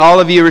All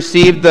of you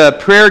received the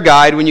prayer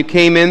guide when you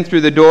came in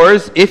through the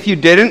doors. If you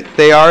didn't,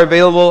 they are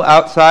available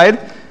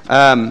outside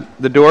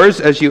the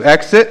doors as you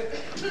exit.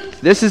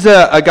 This is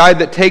a guide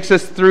that takes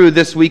us through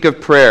this week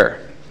of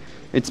prayer.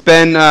 It's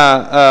been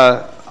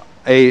a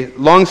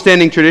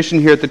long-standing tradition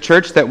here at the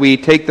church that we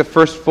take the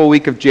first full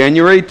week of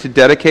January to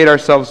dedicate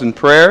ourselves in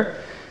prayer,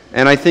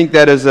 and I think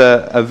that is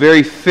a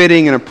very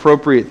fitting and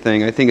appropriate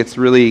thing. I think it's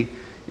really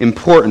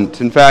important.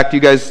 In fact, you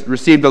guys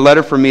received a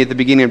letter from me at the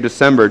beginning of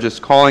December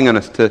just calling on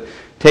us to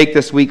take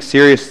this week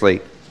seriously.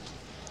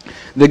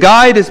 The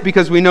guide is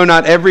because we know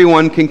not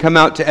everyone can come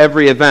out to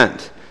every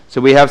event.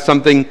 So we have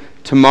something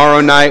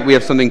tomorrow night, we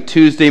have something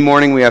Tuesday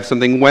morning, we have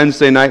something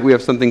Wednesday night, we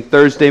have something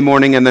Thursday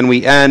morning, and then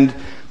we end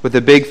with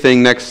a big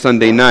thing next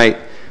Sunday night.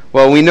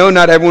 Well, we know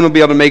not everyone will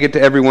be able to make it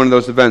to every one of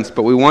those events,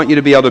 but we want you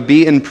to be able to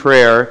be in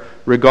prayer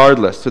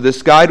regardless. So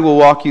this guide will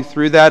walk you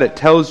through that. It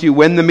tells you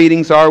when the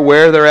meetings are,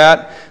 where they're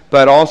at,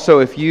 but also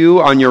if you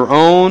on your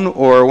own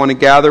or want to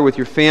gather with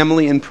your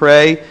family and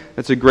pray,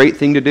 that's a great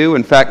thing to do.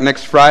 In fact,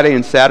 next Friday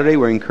and Saturday,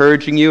 we're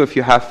encouraging you, if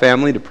you have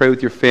family, to pray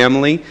with your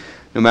family,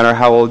 no matter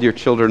how old your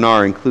children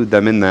are, include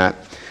them in that.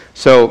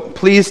 So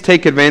please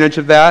take advantage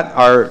of that.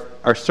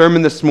 Our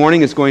sermon this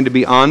morning is going to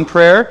be on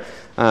prayer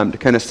to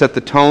kind of set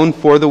the tone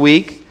for the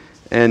week,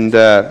 and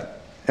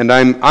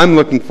I'm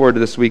looking forward to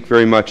this week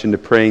very much and to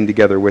praying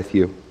together with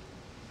you.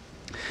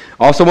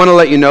 I also want to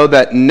let you know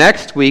that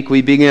next week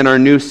we begin our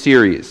new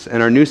series,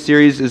 and our new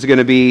series is going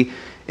to be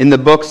in the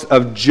books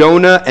of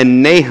Jonah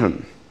and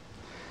Nahum.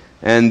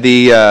 And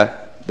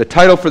the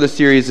title for the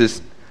series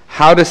is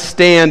How to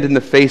Stand in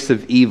the Face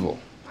of Evil.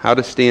 How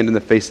to Stand in the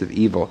Face of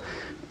Evil.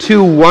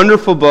 Two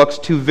wonderful books,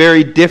 two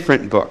very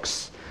different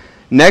books.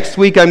 Next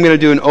week I'm going to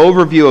do an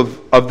overview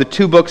of the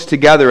two books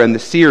together in the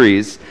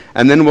series,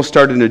 and then we'll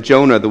start into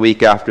Jonah the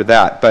week after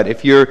that. But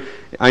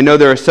I know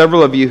there are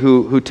several of you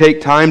who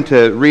take time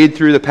to read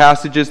through the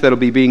passages that will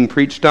be being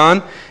preached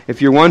on.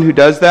 If you're one who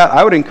does that,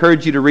 I would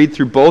encourage you to read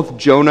through both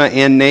Jonah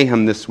and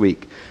Nahum this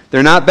week.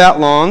 They're not that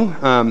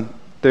long.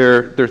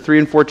 They're 3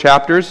 and 4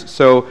 chapters,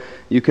 so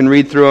you can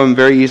read through them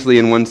very easily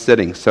in one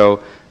sitting.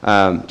 So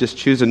just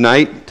choose a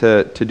night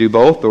to do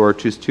both, or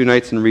choose 2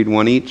 nights and read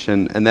one each,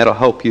 and that'll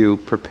help you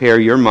prepare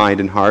your mind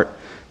and heart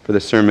for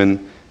the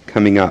sermon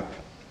coming up.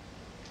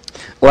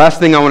 Last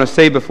thing I want to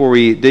say before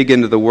we dig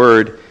into the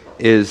Word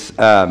is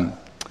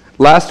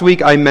last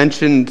week I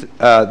mentioned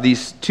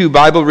these 2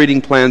 Bible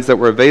reading plans that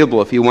were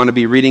available if you want to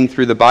be reading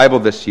through the Bible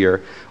this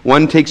year.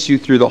 One takes you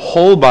through the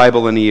whole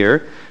Bible in a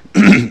year,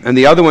 and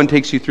the other one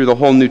takes you through the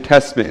whole New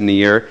Testament in a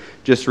year,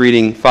 just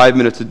reading 5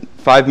 minutes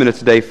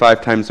a day,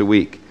 5 times a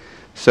week.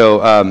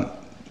 So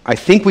I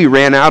think we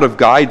ran out of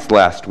guides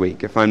last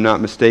week, if I'm not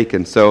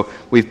mistaken. So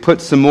we've put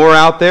some more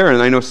out there,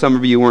 and I know some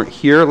of you weren't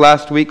here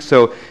last week.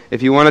 So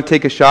if you want to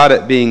take a shot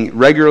at being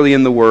regularly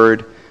in the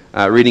Word,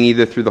 reading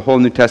either through the whole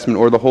New Testament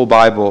or the whole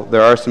Bible,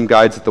 there are some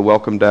guides at the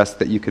welcome desk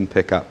that you can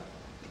pick up.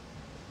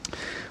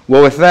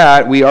 Well, with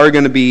that, we are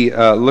going to be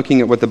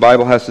looking at what the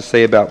Bible has to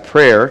say about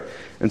prayer.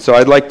 And so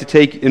I'd like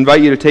to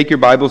invite you to take your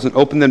Bibles and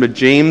open them to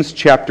James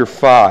chapter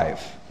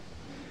 5.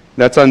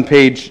 That's on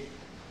page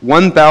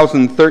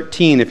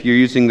 1013 if you're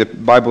using the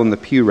Bible in the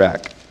pew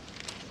rack.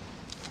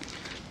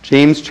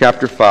 James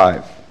chapter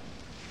 5.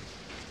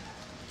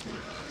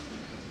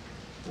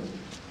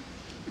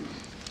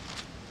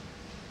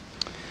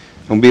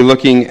 We'll be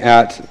looking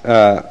at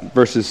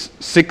verses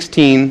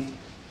 16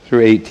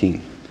 through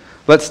 18.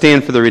 Let's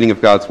stand for the reading of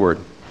God's Word.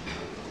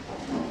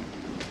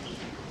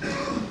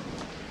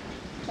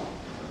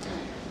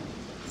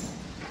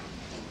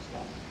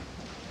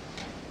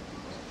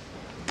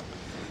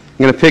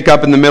 I'm going to pick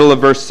up in the middle of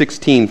verse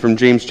 16 from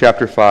James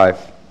chapter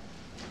 5.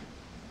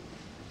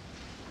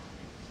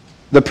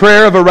 The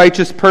prayer of a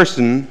righteous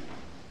person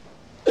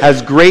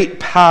has great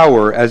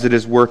power as it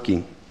is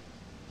working.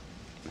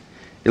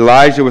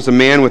 Elijah was a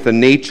man with a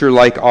nature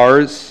like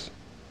ours,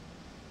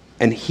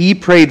 and he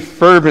prayed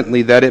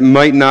fervently that it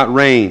might not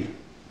rain.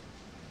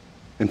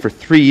 And for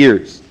 3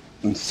 years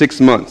and 6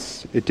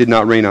 months it did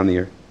not rain on the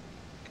earth.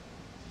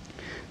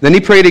 Then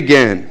he prayed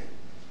again,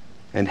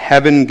 and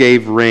heaven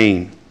gave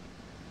rain,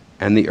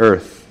 and the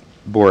earth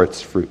bore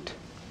its fruit.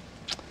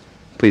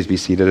 Please be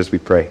seated as we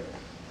pray.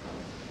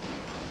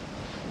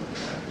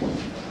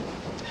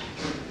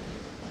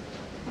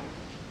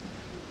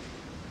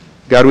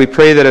 God, we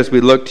pray that as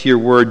we look to your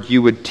word,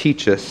 you would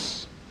teach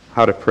us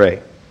how to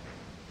pray.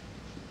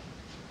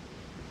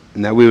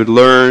 And that we would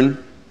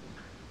learn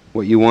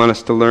what you want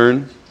us to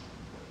learn,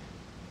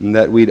 and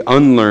that we'd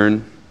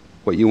unlearn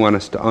what you want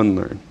us to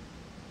unlearn.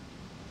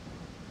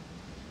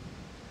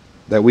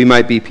 That we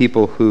might be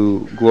people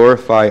who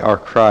glorify our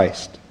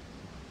Christ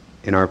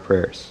in our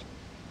prayers.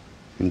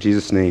 In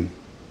Jesus' name,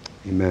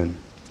 amen.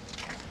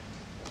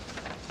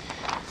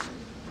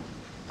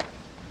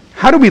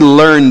 How do we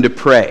learn to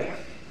pray?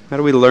 How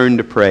do we learn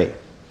to pray?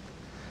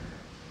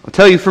 I'll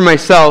tell you for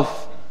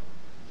myself,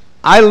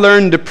 I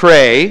learned to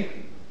pray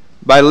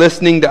by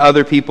listening to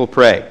other people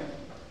pray.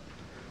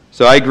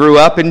 So I grew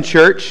up in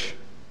church,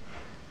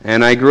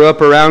 and I grew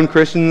up around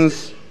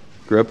Christians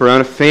Grew up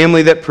around a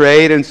family that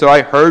prayed, and so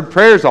I heard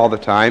prayers all the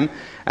time.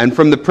 And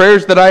from the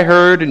prayers that I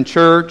heard in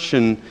church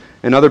and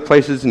other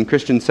places in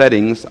Christian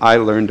settings, I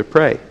learned to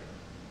pray.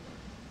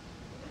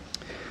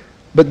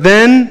 But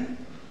then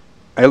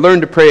I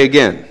learned to pray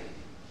again.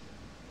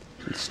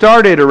 It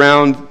started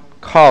around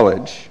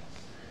college.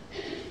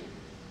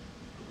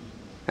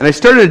 And I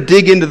started to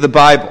dig into the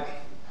Bible.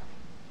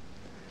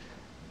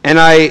 And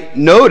I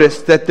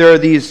noticed that there are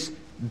these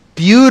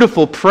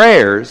beautiful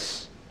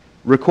prayers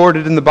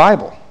recorded in the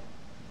Bible.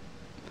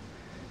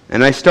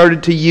 And I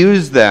started to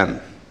use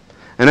them.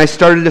 And I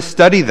started to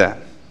study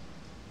them.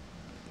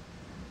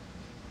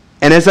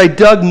 And as I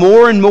dug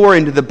more and more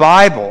into the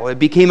Bible, it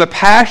became a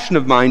passion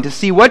of mine to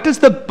see, what does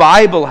the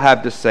Bible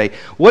have to say?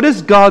 What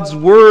does God's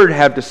Word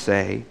have to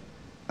say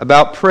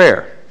about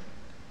prayer?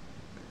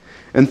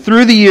 And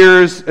through the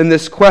years in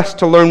this quest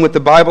to learn what the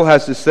Bible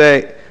has to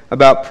say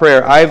about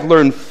prayer, I've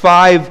learned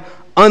 5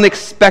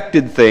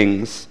 unexpected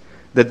things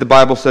that the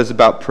Bible says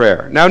about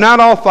prayer. Now,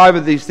 not all 5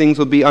 of these things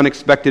will be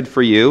unexpected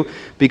for you,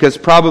 because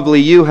probably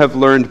you have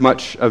learned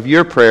much of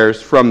your prayers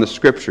from the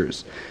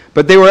Scriptures.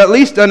 But they were at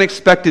least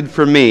unexpected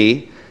for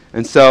me,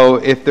 and so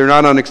if they're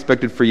not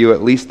unexpected for you,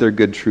 at least they're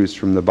good truths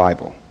from the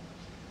Bible.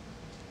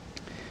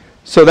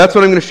 So that's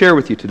what I'm going to share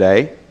with you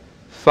today.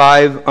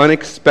 5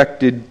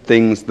 unexpected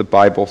things the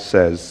Bible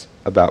says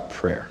about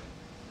prayer.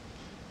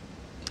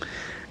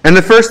 And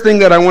the first thing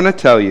that I want to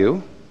tell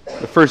you,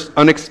 the first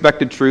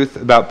unexpected truth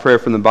about prayer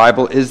from the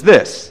Bible is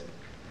this: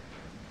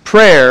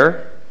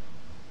 prayer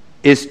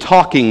is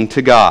talking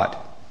to God.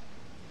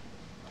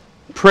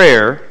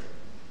 Prayer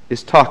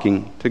is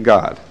talking to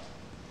God.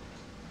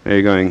 There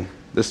you're going,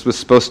 this was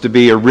supposed to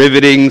be a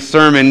riveting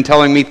sermon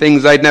telling me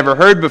things I'd never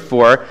heard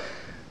before.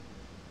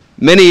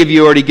 Many of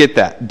you already get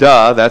that.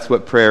 Duh, that's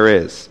what prayer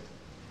is.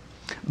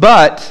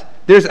 But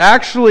there's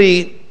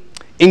actually,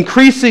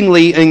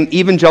 increasingly in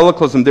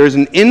evangelicalism, there's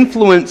an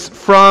influence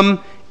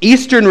from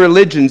Eastern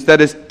religions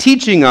that is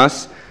teaching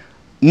us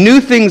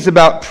new things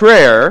about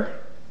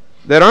prayer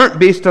that aren't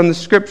based on the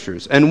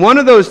Scriptures. And one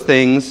of those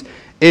things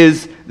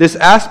is this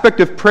aspect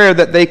of prayer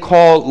that they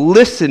call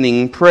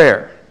listening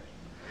prayer.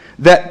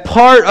 That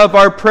part of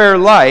our prayer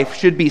life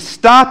should be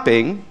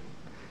stopping,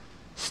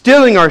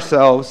 stilling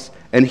ourselves,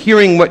 and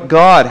hearing what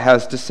God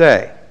has to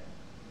say.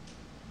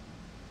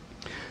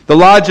 The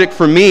logic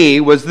for me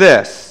was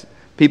this.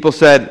 People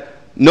said,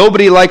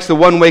 nobody likes a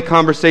one-way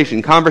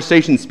conversation.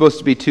 Conversation's supposed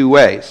to be 2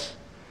 ways.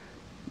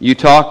 You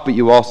talk, but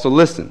you also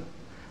listen.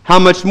 How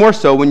much more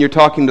so when you're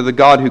talking to the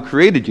God who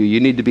created you? You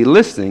need to be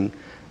listening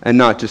and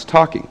not just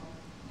talking.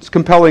 It's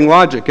compelling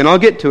logic, and I'll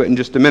get to it in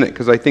just a minute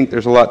because I think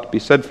there's a lot to be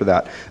said for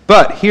that.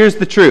 But here's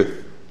the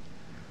truth.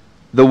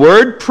 The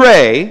word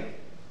pray,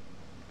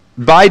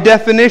 by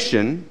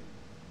definition,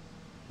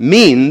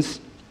 means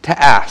to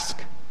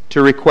ask,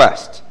 to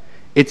request.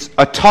 It's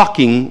a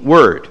talking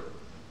word.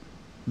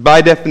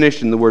 By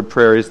definition, the word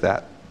prayer is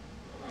that.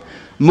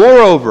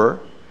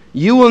 Moreover,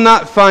 you will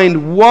not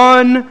find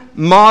one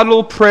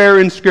model prayer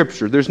in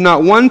Scripture. There's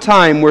not one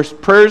time where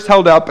prayer is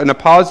held up in a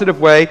positive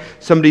way,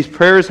 somebody's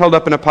prayer is held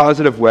up in a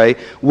positive way,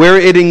 where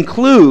it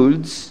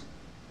includes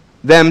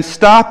them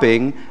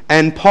stopping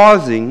and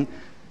pausing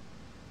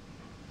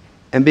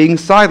and being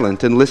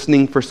silent and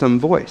listening for some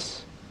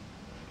voice.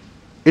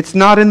 It's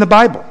not in the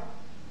Bible.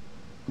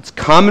 It's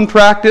common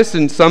practice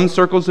in some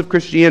circles of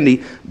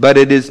Christianity, but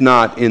it is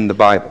not in the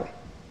Bible.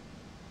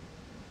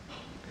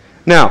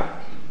 Now,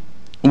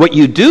 what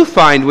you do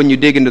find when you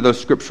dig into those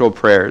scriptural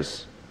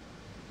prayers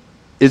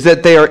is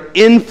that they are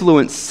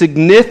influenced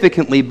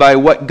significantly by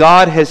what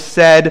God has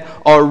said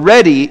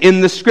already in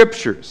the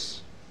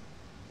Scriptures.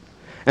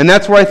 And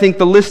that's where I think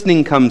the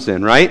listening comes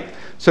in, right?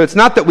 So it's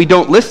not that we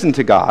don't listen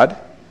to God.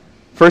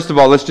 First of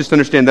all, let's just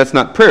understand that's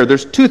not prayer.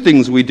 There's 2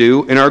 things we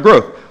do in our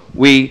growth.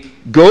 We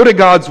go to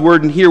God's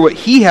Word and hear what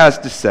He has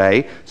to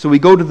say. So we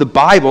go to the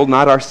Bible,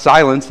 not our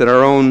silence and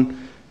our own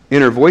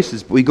inner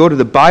voices, but we go to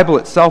the Bible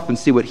itself and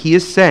see what He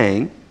is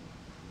saying,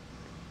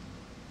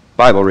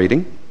 Bible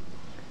reading,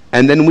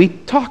 and then we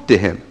talk to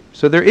Him.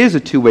 So there is a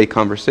 2-way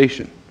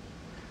conversation.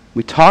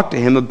 We talk to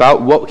Him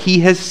about what He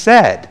has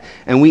said,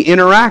 and we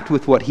interact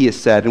with what He has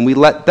said, and we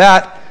let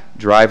that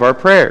drive our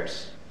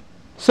prayers.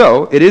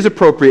 So it is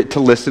appropriate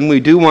to listen. We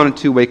do want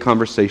a 2-way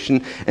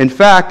conversation. In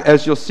fact,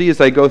 as you'll see as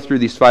I go through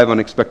these 5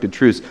 unexpected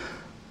truths,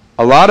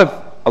 a lot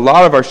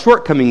of our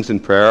shortcomings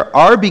in prayer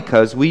are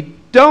because we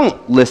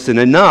don't listen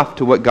enough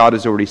to what God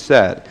has already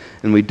said,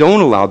 and we don't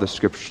allow the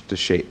Scriptures to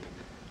shape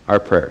our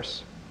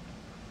prayers.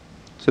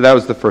 So that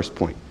was the first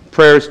point.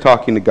 Prayer is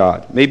talking to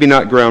God. Maybe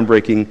not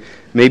groundbreaking,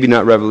 maybe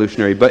not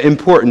revolutionary, but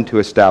important to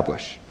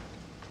establish.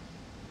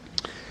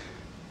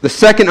 The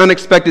second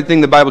unexpected thing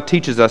the Bible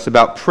teaches us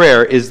about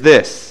prayer is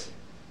this: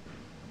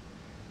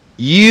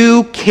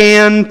 you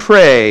can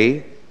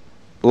pray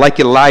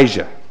like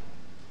Elijah.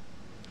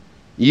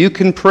 You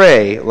can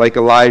pray like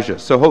Elijah.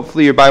 So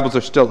hopefully your Bibles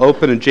are still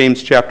open in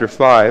James chapter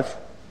 5,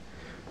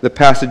 the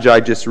passage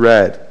I just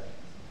read.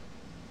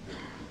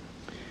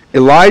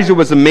 Elijah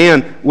was a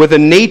man with a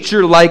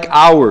nature like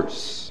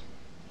ours.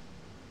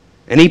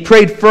 And he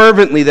prayed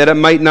fervently that it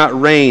might not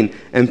rain.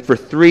 And for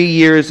 3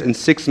 years and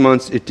 6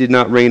 months it did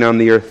not rain on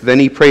the earth. Then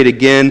he prayed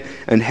again,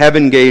 and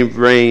heaven gave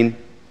rain,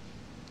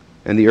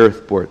 and the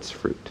earth bore its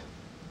fruit.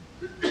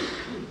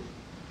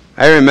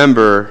 I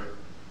remember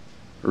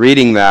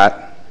reading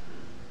that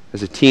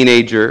as a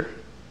teenager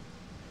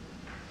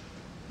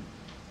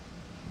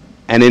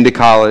and into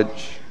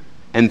college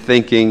and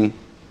thinking,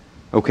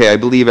 okay, I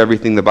believe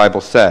everything the Bible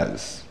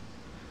says,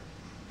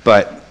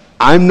 but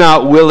I'm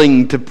not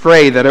willing to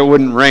pray that it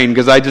wouldn't rain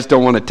because I just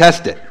don't want to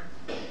test it.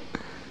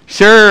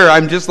 Sure,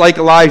 I'm just like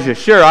Elijah.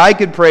 Sure, I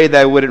could pray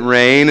that it wouldn't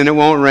rain and it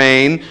won't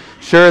rain.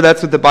 Sure,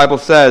 that's what the Bible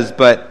says,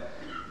 but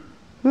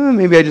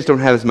maybe I just don't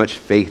have as much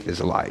faith as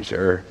Elijah,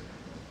 or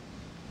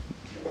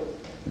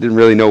didn't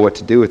really know what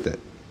to do with it.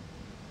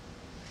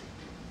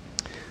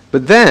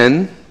 But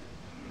then,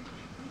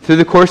 through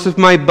the course of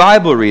my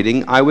Bible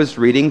reading, I was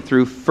reading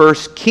through 1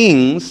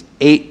 Kings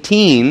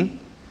 18,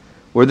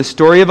 where the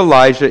story of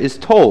Elijah is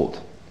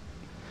told.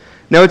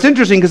 Now it's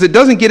interesting because it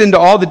doesn't get into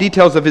all the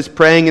details of his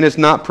praying and his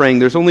not praying.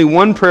 There's only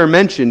one prayer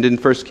mentioned in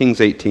 1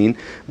 Kings 18.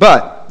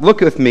 But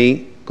look with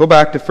me, go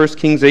back to 1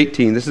 Kings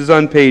 18. This is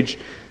on page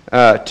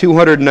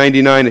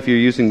 299 if you're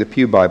using the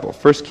Pew Bible.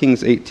 1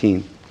 Kings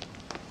 18.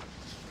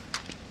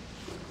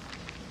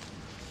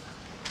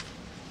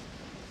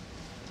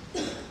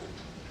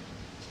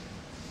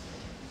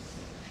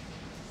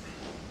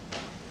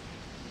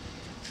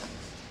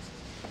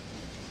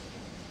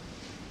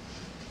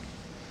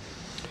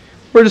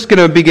 We're just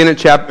going to begin at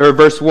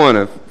verse 1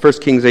 of 1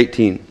 Kings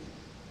 18.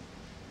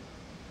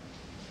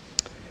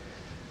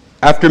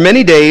 After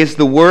many days,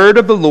 the word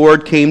of the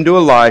Lord came to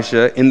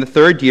Elijah in the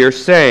 3rd year,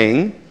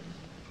 saying,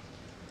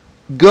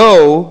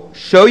 Go,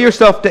 show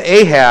yourself to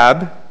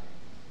Ahab,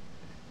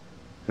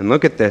 and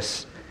look at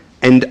this,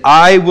 and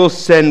I will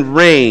send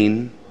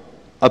rain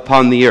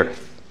upon the earth.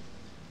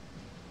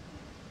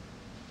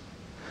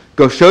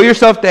 Go show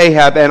yourself to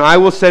Ahab, and I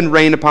will send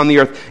rain upon the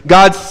earth.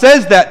 God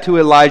says that to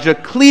Elijah.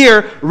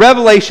 Clear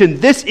revelation.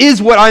 This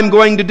is what I'm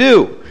going to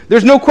do.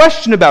 There's no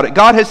question about it.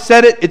 God has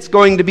said it. It's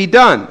going to be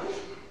done.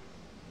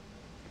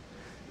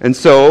 And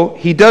so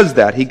he does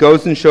that. He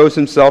goes and shows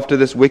himself to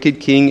this wicked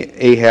king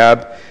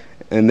Ahab.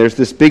 And there's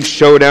this big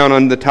showdown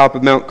on the top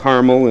of Mount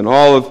Carmel. And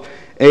all of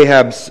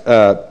Ahab's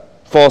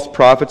false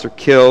prophets are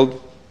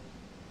killed.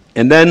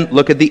 And then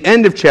look at the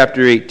end of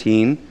chapter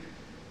 18.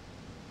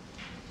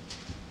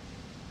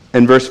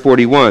 And verse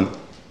 41.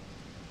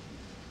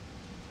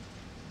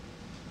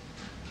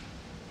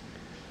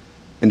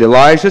 And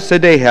Elijah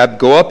said to Ahab,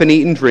 Go up and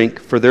eat and drink,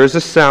 for there is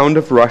a sound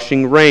of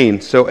rushing rain.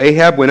 So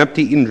Ahab went up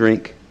to eat and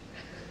drink.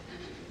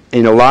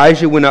 And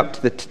Elijah went up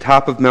to the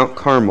top of Mount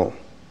Carmel.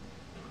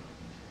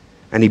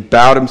 And he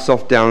bowed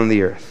himself down on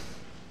the earth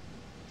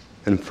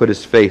and put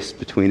his face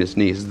between his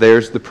knees.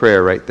 There's the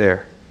prayer right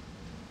there.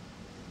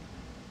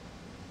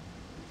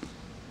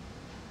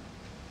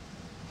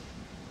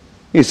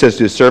 He says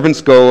to his servants,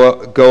 go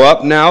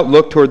up now,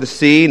 look toward the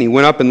sea. And he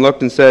went up and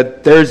looked and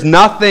said, There's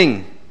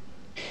nothing.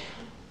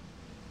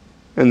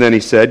 And then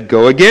he said,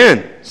 Go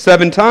again,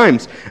 7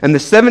 times. And the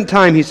 7th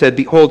time he said,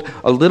 Behold,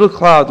 a little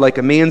cloud like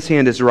a man's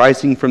hand is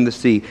rising from the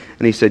sea.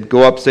 And he said,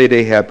 Go up, say to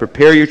Ahab,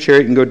 Prepare your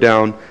chariot and go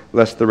down,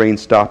 lest the rain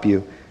stop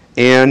you.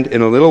 And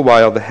in a little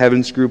while the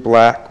heavens grew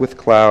black with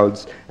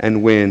clouds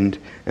and wind,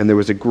 and there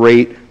was a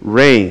great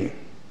rain.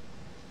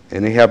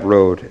 And Ahab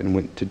rode and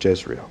went to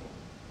Jezreel.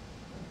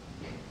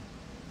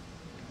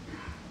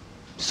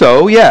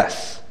 So,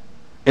 yes,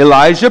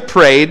 Elijah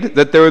prayed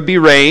that there would be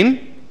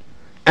rain,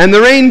 and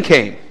the rain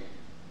came.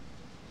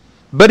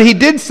 But he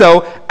did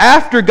so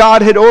after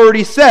God had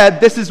already said,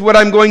 This is what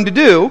I'm going to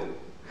do.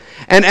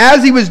 And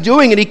as he was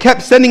doing it, he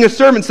kept sending a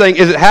servant saying,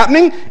 Is it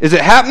happening? Is it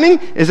happening?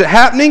 Is it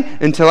happening?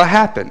 Until it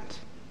happened.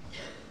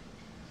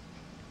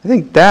 I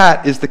think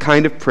that is the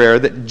kind of prayer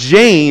that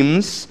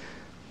James,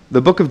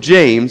 the book of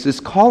James,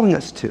 is calling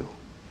us to.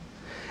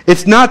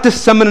 It's not to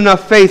summon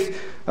enough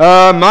faith.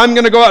 I'm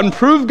going to go out and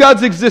prove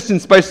God's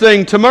existence by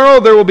saying, tomorrow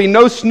there will be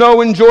no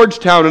snow in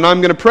Georgetown, and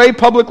I'm going to pray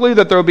publicly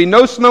that there will be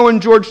no snow in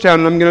Georgetown,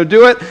 and I'm going to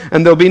do it,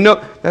 and there'll be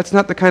no... That's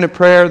not the kind of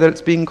prayer that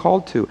it's being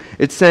called to.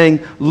 It's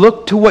saying,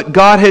 look to what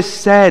God has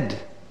said.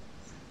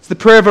 It's the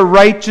prayer of a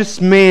righteous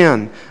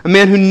man, a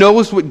man who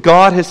knows what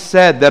God has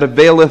said, that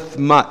availeth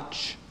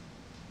much.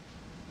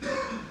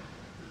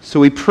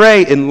 So we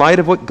pray in light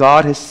of what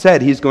God has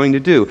said He's going to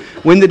do.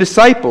 When the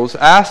disciples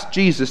asked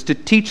Jesus to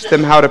teach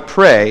them how to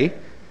pray,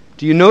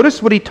 do you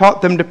notice what He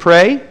taught them to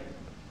pray?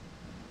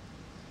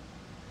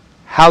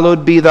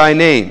 Hallowed be thy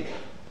name.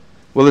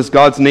 Well, is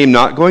God's name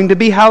not going to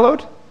be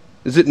hallowed?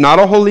 Is it not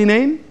a holy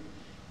name?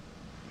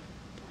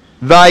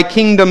 Thy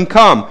kingdom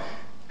come.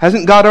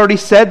 Hasn't God already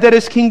said that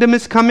His kingdom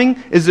is coming?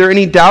 Is there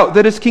any doubt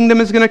that His kingdom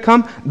is going to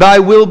come? Thy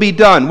will be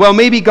done. Well,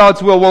 maybe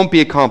God's will won't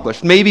be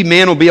accomplished. Maybe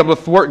man will be able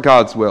to thwart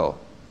God's will.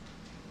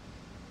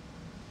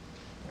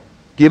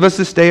 Give us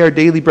this day our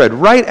daily bread.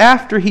 Right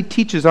after He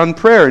teaches on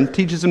prayer and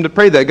teaches them to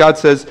pray that, God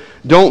says,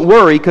 don't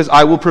worry, because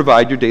I will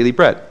provide your daily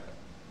bread.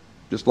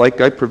 Just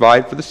like I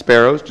provide for the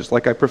sparrows, just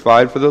like I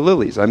provide for the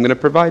lilies. I'm going to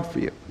provide for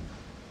you.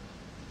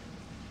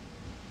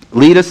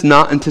 Lead us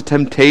not into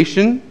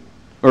temptation,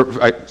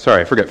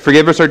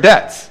 forgive us our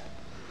debts.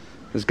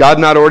 Has God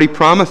not already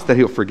promised that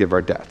he'll forgive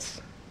our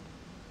debts?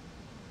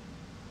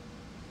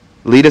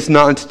 Lead us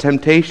not into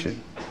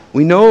temptation.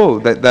 We know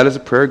that that is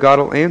a prayer God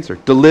will answer.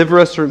 Deliver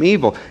us from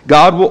evil.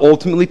 God will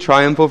ultimately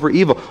triumph over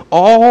evil.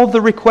 All the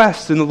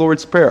requests in the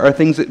Lord's Prayer are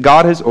things that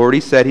God has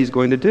already said he's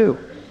going to do.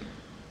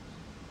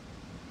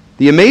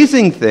 The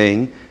amazing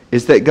thing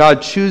is that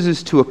God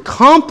chooses to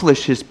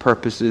accomplish his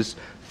purposes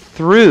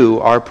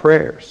through our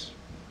prayers.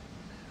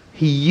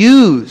 He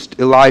used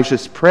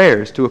Elijah's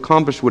prayers to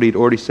accomplish what he'd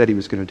already said he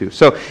was going to do.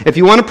 So if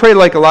you want to pray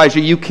like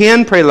Elijah, you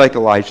can pray like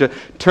Elijah.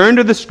 Turn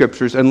to the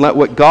Scriptures and let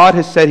what God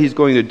has said he's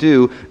going to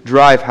do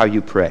drive how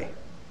you pray.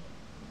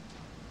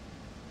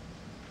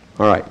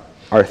 All right,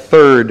 our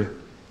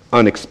third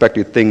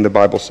unexpected thing the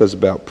Bible says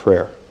about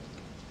prayer.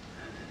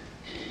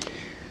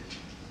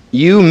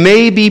 You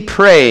may be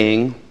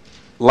praying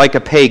like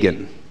a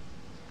pagan.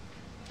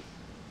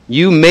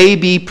 You may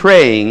be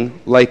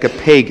praying like a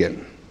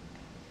pagan.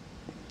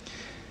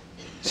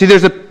 See,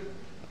 there's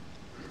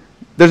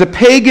a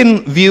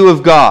pagan view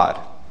of God.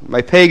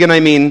 By pagan, I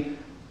mean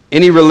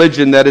any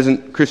religion that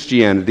isn't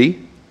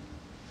Christianity.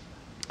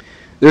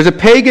 There's a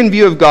pagan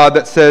view of God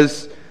that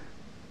says,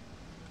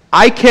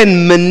 I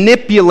can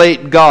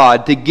manipulate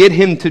God to get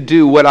him to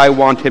do what I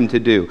want him to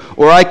do.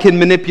 Or I can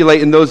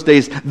manipulate, in those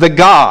days, the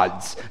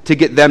gods to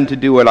get them to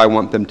do what I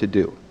want them to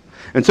do.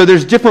 And so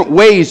there's different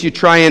ways you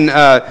try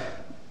and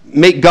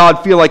make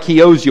God feel like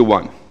he owes you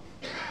one.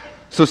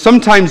 So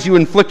sometimes you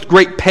inflict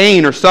great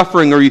pain or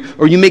suffering,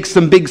 or you make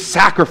some big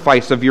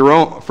sacrifice of your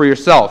own for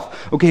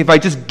yourself. Okay, if I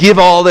just give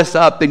all this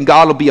up, then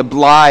God will be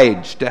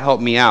obliged to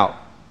help me out.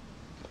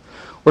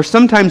 Or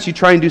sometimes you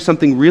try and do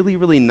something really,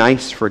 really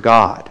nice for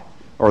God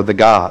or the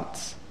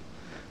gods.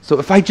 So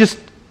if I just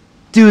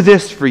do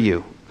this for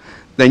you,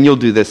 then you'll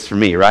do this for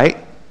me, right?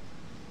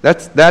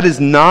 That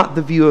is not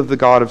the view of the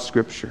God of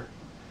Scripture.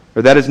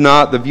 Or that is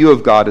not the view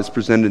of God as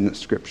presented in the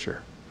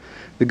Scripture.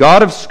 The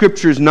God of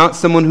Scripture is not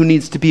someone who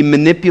needs to be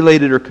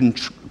manipulated or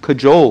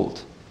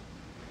cajoled.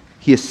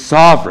 He is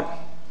sovereign.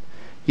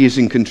 He is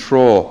in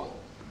control.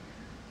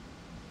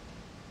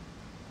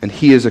 And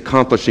he is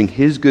accomplishing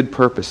his good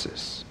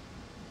purposes.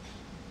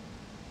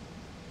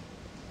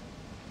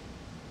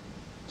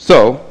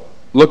 So,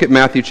 look at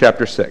Matthew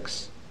chapter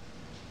 6.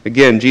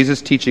 Again,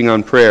 Jesus teaching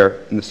on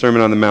prayer in the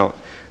Sermon on the Mount.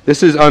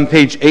 This is on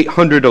page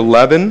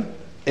 811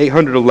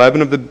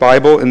 of the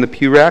Bible in the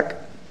pew rack.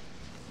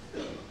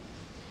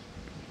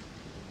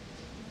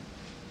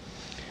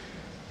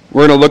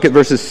 We're going to look at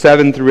verses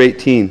 7 through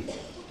 13.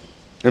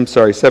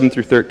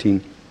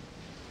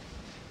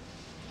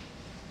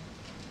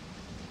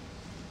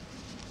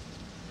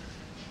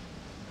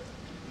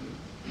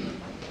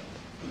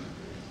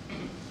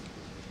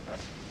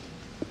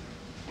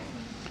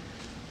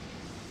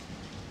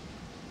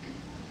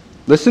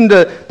 Listen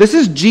to, this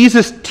is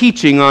Jesus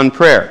teaching on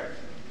prayer.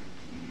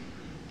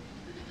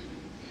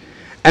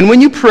 And when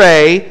you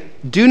pray,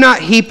 do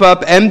not heap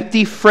up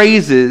empty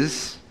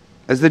phrases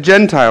as the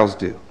Gentiles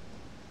do.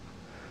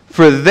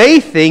 For they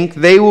think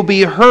they will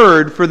be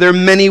heard for their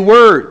many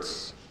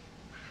words.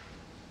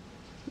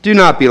 Do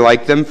not be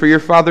like them, for your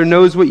Father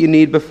knows what you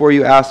need before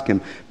you ask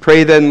him.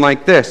 Pray then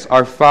like this: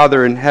 Our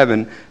Father in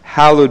heaven,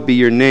 hallowed be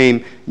your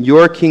name.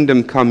 Your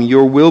kingdom come,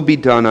 your will be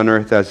done on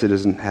earth as it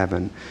is in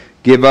heaven.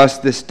 Give us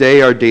this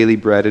day our daily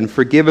bread, and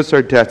forgive us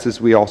our debts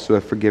as we also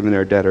have forgiven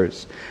our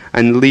debtors.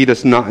 And lead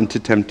us not into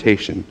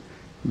temptation,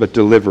 but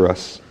deliver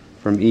us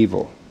from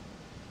evil.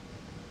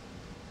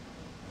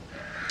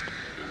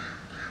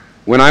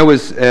 When I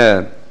was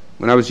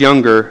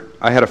younger,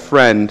 I had a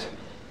friend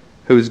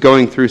who was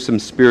going through some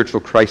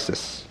spiritual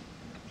crisis.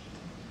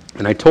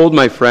 And I told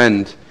my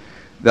friend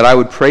that I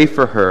would pray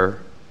for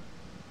her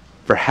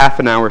for half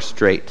an hour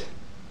straight.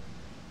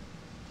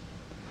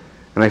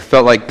 And I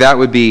felt like that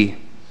would be,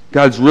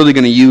 God's really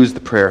going to use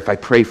the prayer if I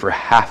pray for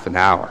half an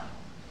hour.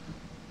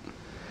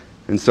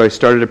 And so I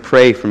started to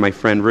pray for my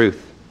friend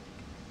Ruth.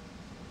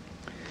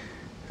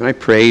 And I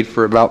prayed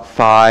for about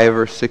 5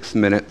 or 6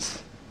 minutes.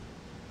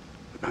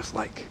 I was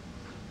like,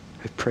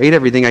 I've prayed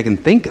everything I can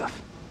think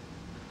of.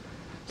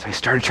 So I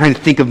started trying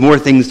to think of more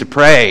things to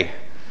pray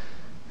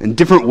and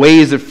different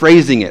ways of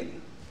phrasing it.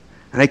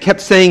 And I kept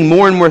saying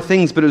more and more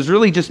things, but it was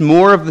really just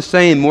more of the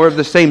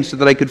same, so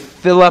that I could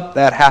fill up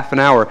that half an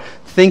hour,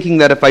 thinking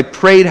that if I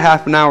prayed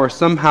half an hour,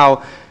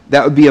 somehow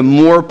that would be a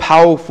more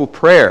powerful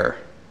prayer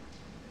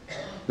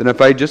than if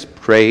I just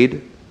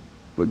prayed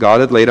what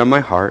God had laid on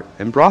my heart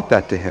and brought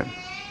that to him.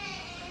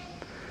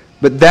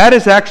 But that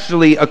is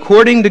actually,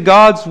 according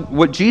to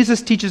what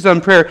Jesus teaches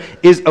on prayer,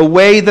 is a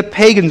way the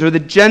pagans or the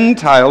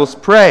Gentiles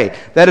pray.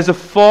 That is a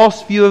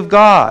false view of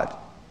God.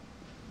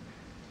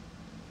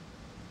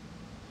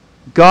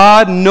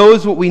 God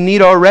knows what we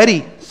need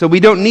already, so we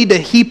don't need to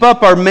heap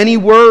up our many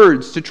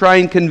words to try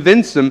and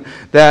convince him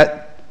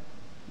that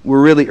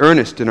we're really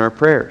earnest in our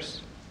prayers.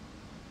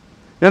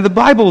 Now, the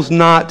Bible's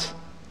not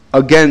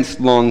against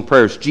long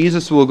prayers.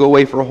 Jesus will go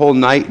away for a whole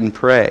night and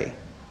pray.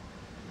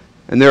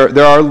 And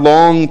there are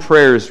long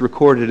prayers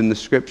recorded in the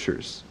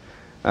Scriptures.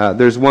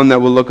 There's one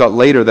that we'll look at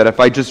later that if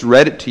I just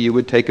read it to you, it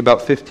would take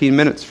about 15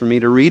 minutes for me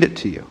to read it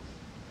to you.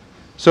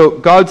 So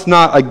God's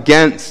not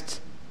against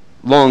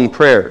long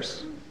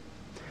prayers.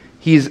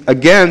 He's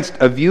against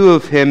a view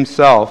of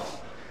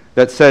himself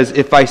that says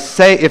if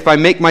I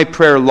make my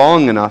prayer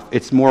long enough,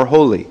 it's more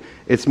holy.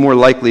 It's more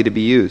likely to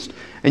be used.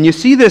 And you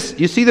see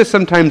this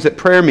sometimes at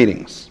prayer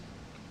meetings.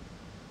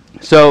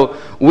 So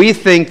we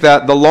think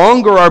that the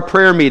longer our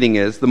prayer meeting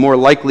is, the more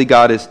likely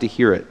God is to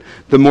hear it,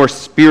 the more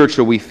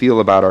spiritual we feel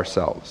about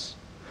ourselves.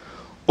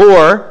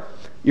 Or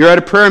you're at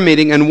a prayer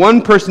meeting and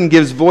one person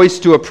gives voice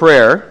to a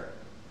prayer,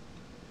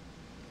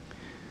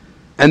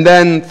 and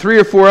then 3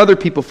 or 4 other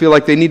people feel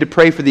like they need to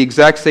pray for the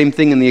exact same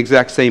thing in the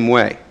exact same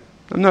way.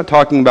 I'm not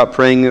talking about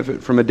praying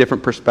from a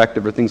different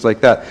perspective or things like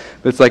that.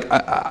 But it's like,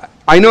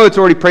 I know it's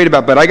already prayed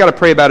about, but I got to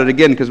pray about it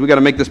again because we got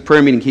to make this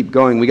prayer meeting keep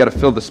going. We got to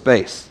fill the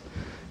space.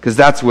 Because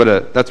that's what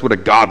a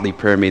godly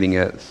prayer meeting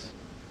is.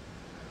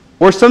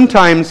 Or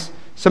sometimes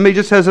somebody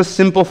just has a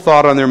simple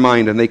thought on their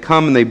mind and they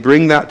come and they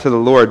bring that to the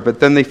Lord, but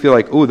then they feel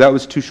like, oh, that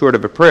was too short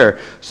of a prayer.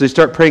 So they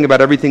start praying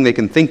about everything they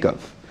can think of.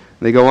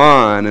 And they go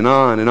on and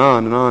on and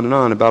on and on and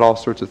on about all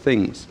sorts of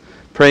things.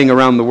 Praying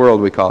around the world,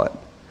 we call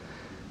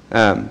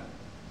it.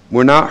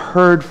 We're not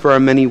heard for our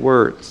many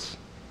words.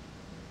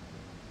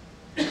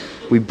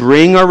 We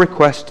bring our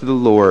request to the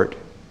Lord.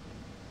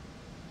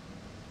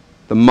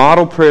 The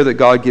model prayer that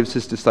God gives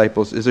his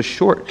disciples is a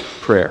short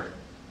prayer.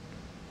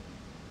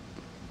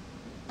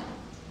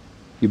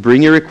 You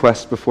bring your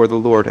request before the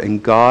Lord,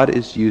 and God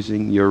is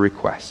using your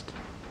request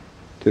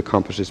to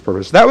accomplish his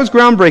purpose. That was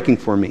groundbreaking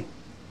for me.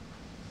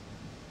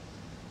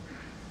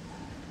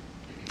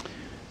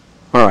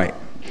 All right.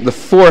 The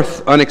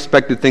fourth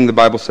unexpected thing the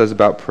Bible says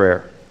about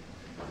prayer.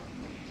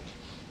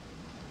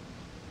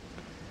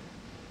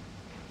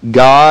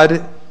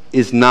 God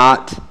is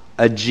not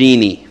a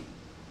genie.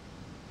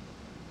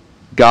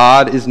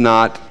 God is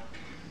not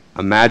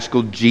a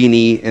magical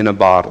genie in a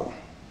bottle.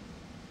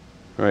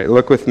 All right,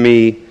 look with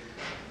me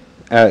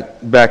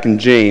back in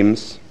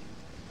James,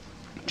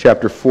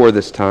 chapter 4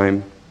 this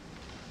time.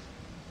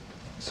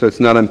 So it's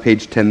not on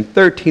page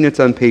 1013, it's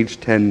on page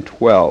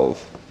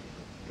 1012.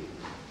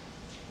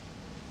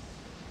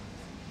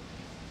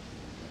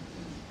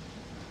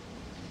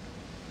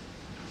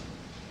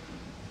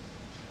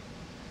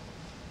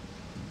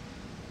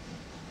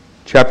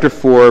 Chapter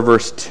 4,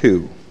 verse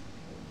 2.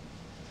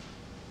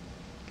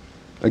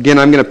 Again,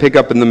 I'm going to pick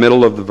up in the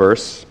middle of the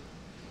verse.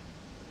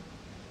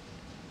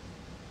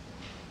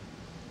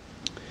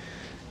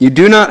 You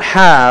do not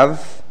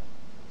have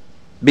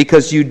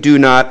because you do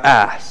not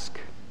ask.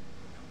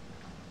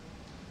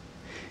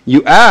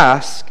 You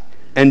ask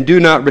and do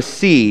not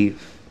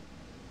receive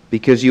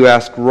because you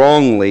ask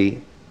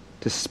wrongly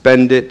to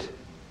spend it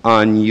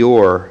on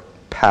your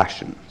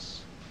passions.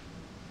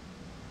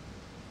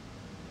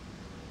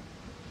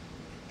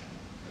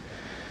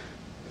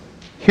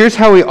 Here's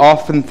how we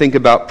often think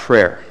about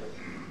prayer.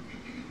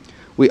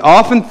 We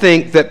often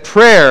think that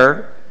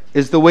prayer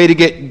is the way to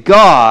get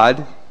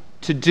God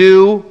to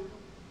do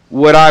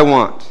what I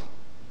want.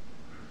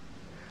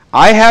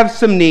 I have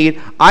some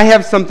need. I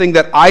have something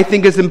that I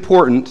think is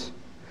important.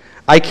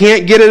 I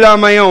can't get it on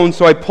my own,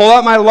 so I pull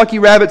out my lucky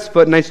rabbit's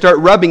foot and I start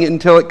rubbing it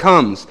until it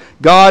comes.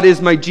 God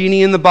is my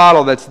genie in the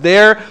bottle that's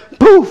there,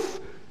 poof,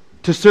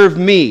 to serve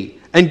me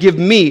and give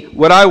me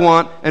what I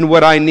want and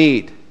what I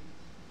need.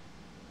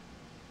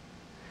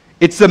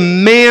 It's a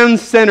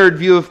man-centered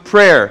view of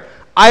prayer.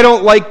 I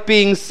don't like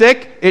being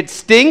sick. It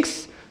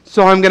stinks,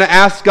 so I'm going to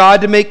ask God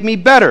to make me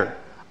better.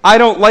 I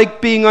don't like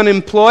being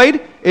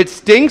unemployed. It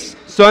stinks,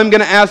 so I'm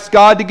going to ask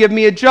God to give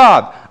me a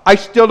job. I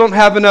still don't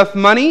have enough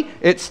money.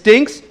 It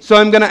stinks, so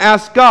I'm going to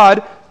ask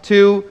God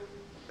to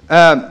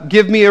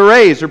give me a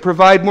raise or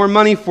provide more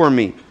money for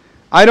me.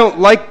 I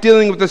don't like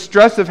dealing with the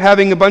stress of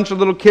having a bunch of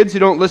little kids who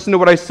don't listen to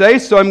what I say,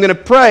 so I'm going to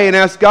pray and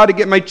ask God to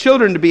get my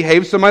children to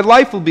behave so my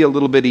life will be a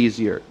little bit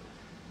easier.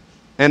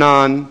 And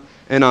on,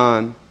 and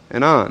on,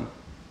 and on.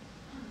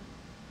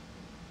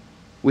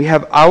 We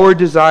have our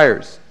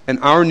desires and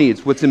our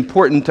needs, what's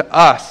important to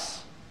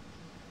us,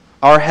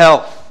 our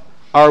health,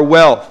 our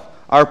wealth,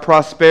 our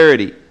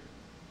prosperity.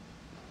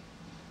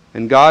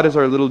 And God is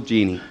our little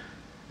genie,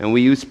 and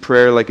we use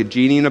prayer like a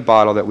genie in a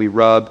bottle that we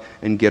rub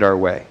and get our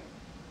way.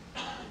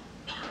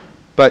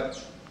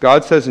 But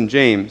God says in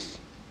James,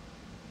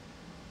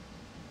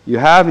 you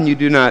have and you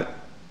do not,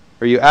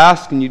 or you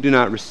ask and you do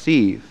not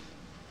receive.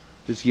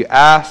 Because you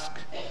ask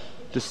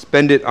to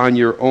spend it on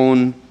your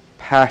own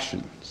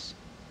passions.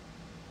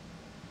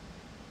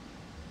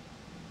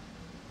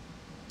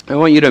 I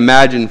want you to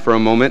imagine for a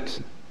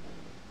moment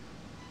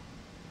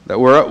that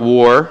we're at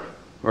war,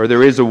 or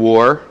there is a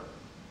war,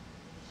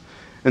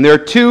 and there are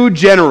 2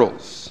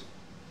 generals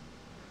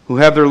who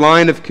have their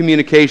line of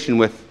communication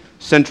with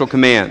Central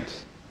Command.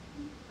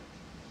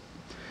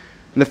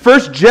 And the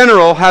first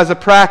general has a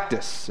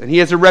practice, and he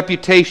has a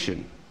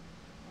reputation.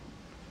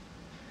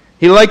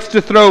 He likes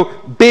to throw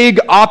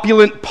big,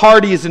 opulent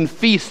parties and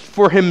feasts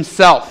for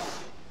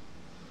himself.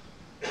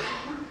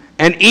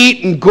 and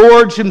eat and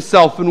gorge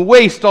himself and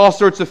waste all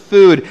sorts of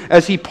food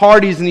as he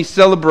parties and he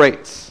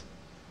celebrates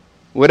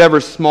whatever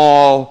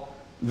small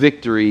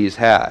victory he's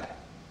had.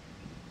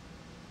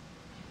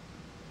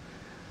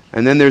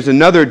 And then there's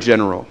another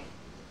general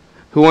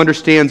who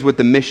understands what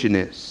the mission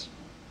is.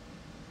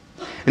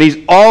 And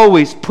he's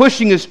always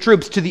pushing his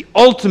troops to the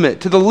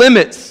ultimate, to the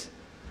limits,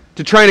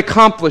 to try and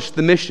accomplish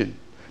the mission,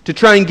 to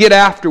try and get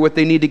after what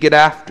they need to get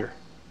after.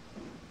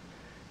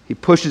 He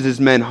pushes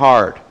his men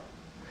hard.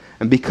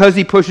 And because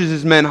he pushes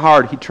his men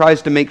hard, he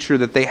tries to make sure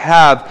that they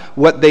have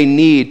what they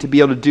need to be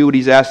able to do what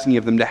he's asking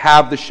of them, to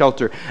have the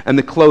shelter and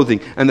the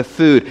clothing and the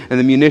food and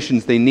the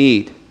munitions they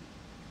need.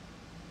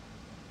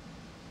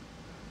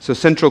 So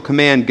Central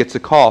Command gets a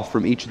call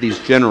from each of these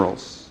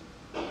generals.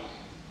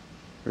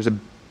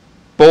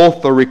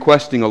 Both are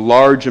requesting a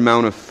large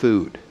amount of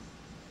food.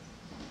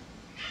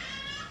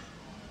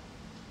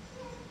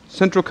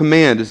 Central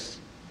Command is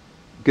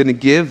going to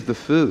give the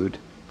food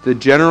to the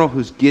general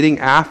who's getting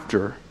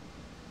after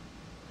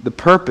the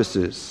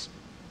purposes,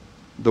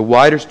 the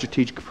wider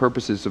strategic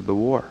purposes of the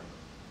war.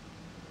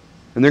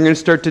 And they're going to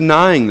start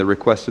denying the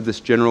request of this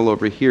general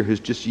over here who's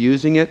just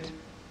using it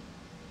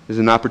as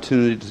an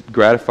opportunity to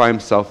gratify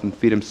himself and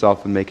feed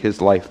himself and make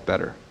his life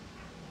better.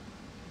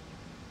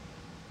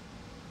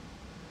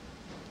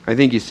 I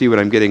think you see what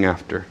I'm getting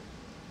after.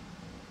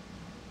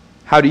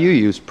 How do you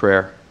use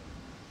prayer?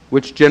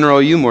 Which general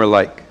are you more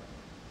like?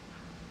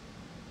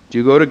 Do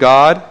you go to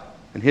God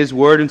and His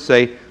Word and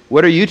say,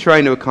 what are you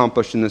trying to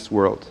accomplish in this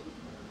world?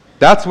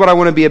 That's what I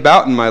want to be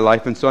about in my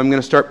life, and so I'm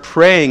going to start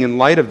praying in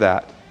light of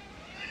that.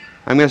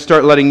 I'm going to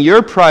start letting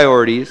your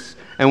priorities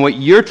and what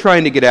you're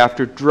trying to get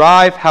after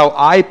drive how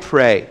I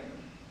pray.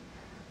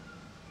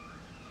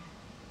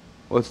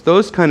 Well, it's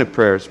those kind of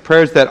prayers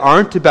that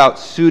aren't about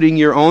suiting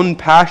your own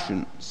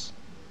passions,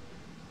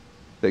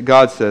 that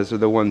God says are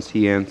the ones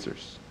He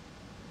answers.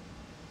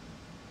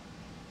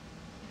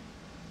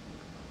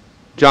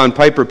 John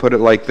Piper put it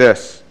like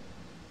this.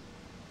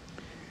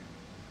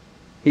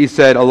 He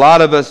said, a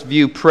lot of us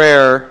view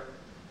prayer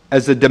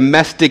as a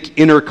domestic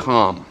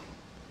intercom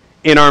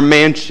in our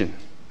mansion,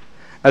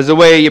 as a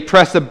way you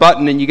press a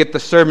button and you get the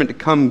servant to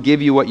come give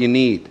you what you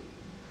need.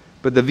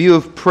 But the view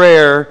of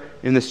prayer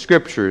in the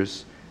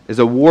Scriptures is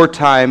a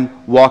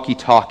wartime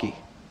walkie-talkie.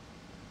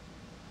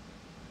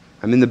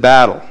 I'm in the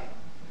battle,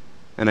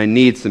 and I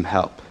need some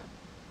help.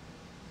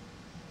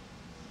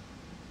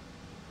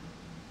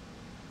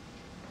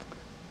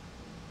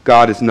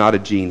 God is not a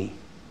genie.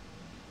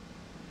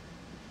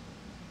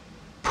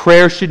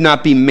 Prayer should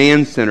not be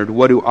man-centered.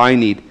 What do I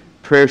need?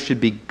 Prayer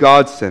should be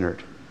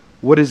God-centered.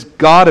 What is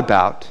God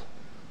about?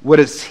 What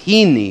does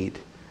He need?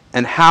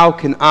 And how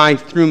can I,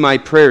 through my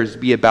prayers,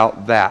 be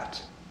about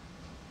that?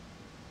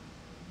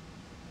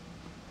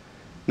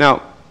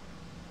 Now,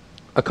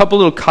 a couple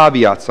little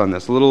caveats on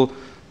this.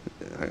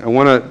 I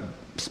want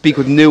to speak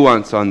with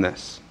nuance on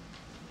this.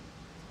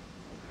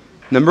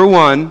 Number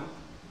one,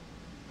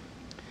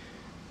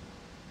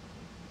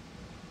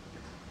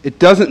 it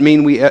doesn't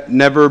mean we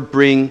never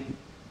bring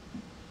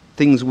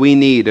things we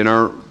need and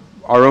our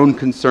own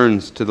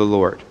concerns to the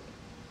Lord.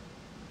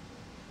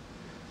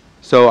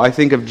 So I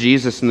think of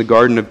Jesus in the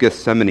Garden of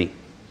Gethsemane.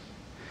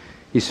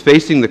 He's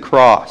facing the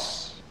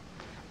cross,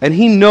 and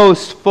He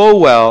knows full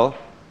well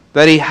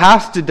that He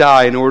has to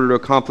die in order to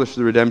accomplish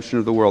the redemption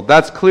of the world.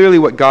 That's clearly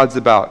what God's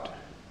about.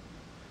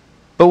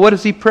 But what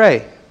does He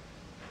pray?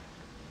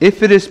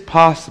 If it is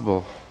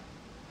possible,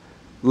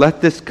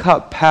 let this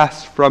cup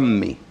pass from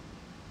me.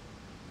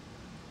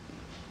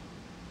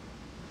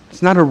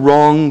 It's not a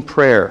wrong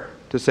prayer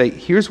to say,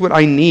 here's what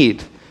I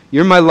need.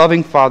 You're my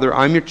loving Father.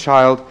 I'm your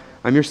child.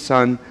 I'm your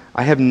son.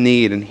 I have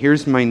need, and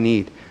here's my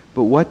need.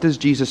 But what does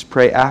Jesus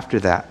pray after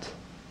that?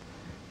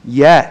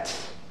 Yet,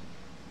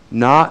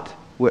 not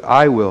what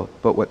I will,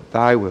 but what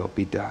thy will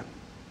be done.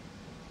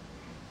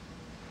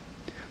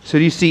 So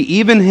do you see,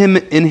 even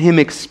in him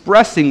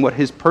expressing what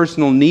his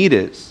personal need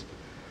is,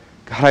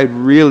 God, I'd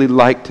really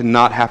like to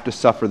not have to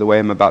suffer the way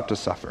I'm about to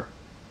suffer.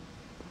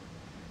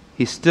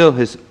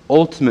 His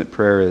ultimate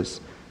prayer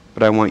is,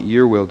 but I want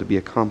your will to be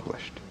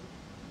accomplished.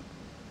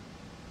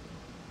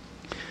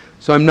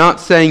 So I'm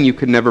not saying you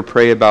could never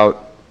pray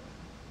about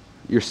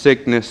your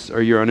sickness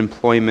or your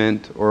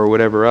unemployment or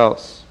whatever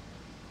else.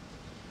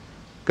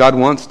 God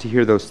wants to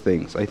hear those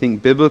things. I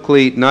think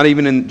biblically, not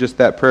even in just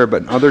that prayer,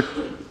 but in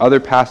other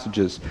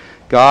passages,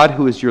 God,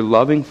 who is your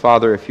loving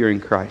Father if you're in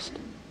Christ,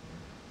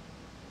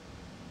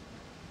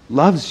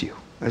 loves you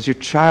as your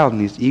child,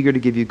 and He's eager to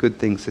give you good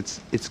things.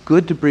 It's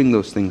good to bring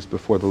those things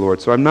before the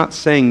Lord. So I'm not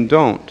saying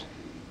don't.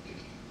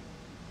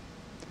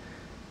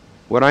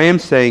 What I am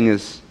saying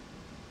is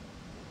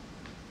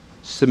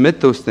submit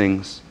those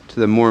things to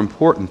the more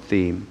important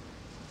theme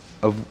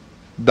of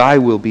thy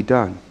will be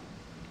done,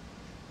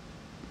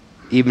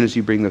 even as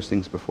you bring those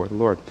things before the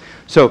Lord.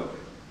 So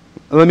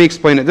let me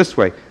explain it this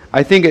way.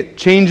 I think it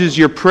changes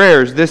your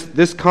prayers,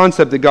 this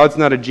concept that God's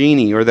not a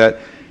genie, or that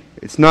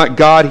it's not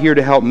God here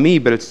to help me,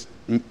 but it's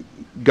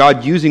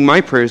God using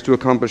my prayers to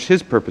accomplish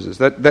His purposes.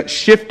 That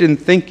shift in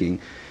thinking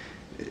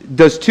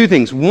does two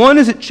things. One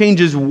is it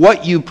changes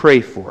what you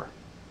pray for.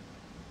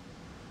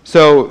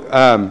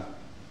 So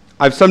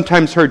I've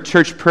sometimes heard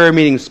church prayer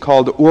meetings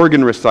called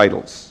organ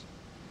recitals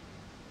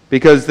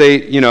because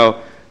they,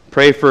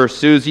 pray for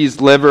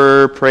Susie's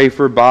liver, pray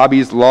for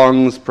Bobby's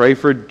lungs, pray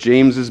for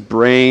James's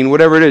brain,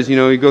 whatever it is.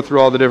 You go through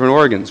all the different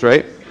organs,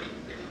 right?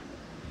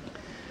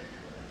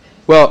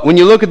 Well, when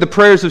you look at the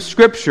prayers of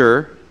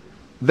Scripture,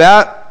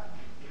 that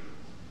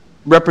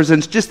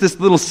represents just this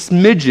little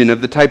smidgen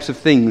of the types of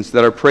things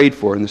that are prayed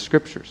for in the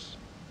Scriptures.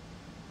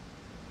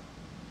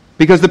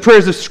 Because the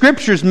prayers of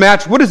Scriptures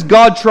match what is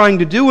God trying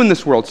to do in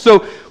this world. So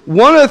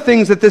one of the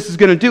things that this is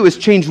going to do is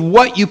change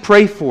what you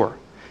pray for.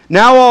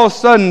 Now all of a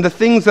sudden, the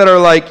things that are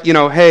like,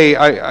 hey,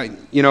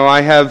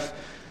 I have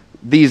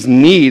these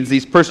needs,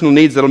 these personal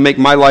needs that will make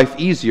my life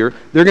easier,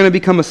 they're going to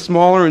become a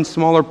smaller and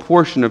smaller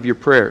portion of your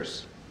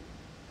prayers.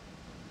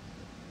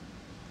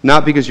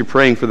 Not because you're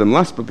praying for them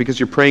less, but because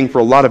you're praying for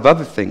a lot of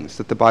other things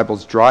that the Bible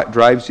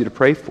drives you to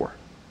pray for.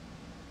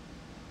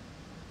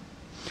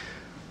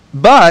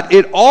 But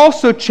it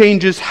also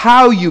changes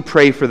how you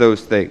pray for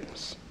those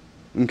things.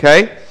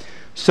 Okay?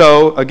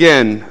 So,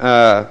 again,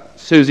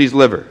 Susie's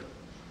liver.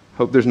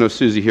 Hope there's no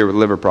Susie here with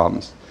liver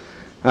problems.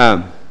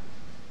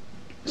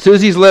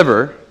 Susie's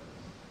liver,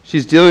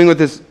 she's dealing with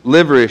this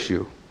liver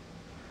issue.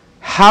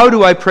 How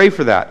do I pray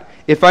for that?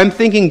 If I'm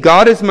thinking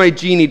God is my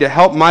genie to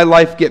help my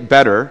life get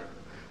better,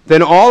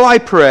 then all I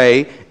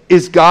pray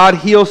is God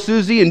heal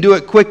Susie and do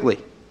it quickly.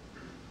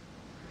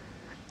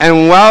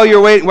 And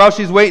while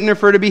she's waiting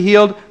for her to be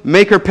healed,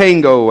 make her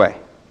pain go away.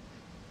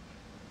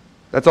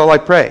 That's all I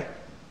pray.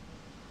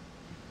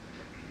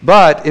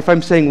 But if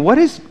I'm saying, what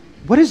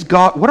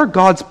are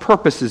God's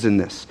purposes in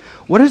this?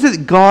 What is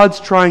it God's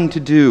trying to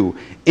do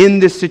in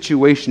this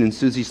situation in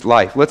Susie's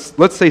life?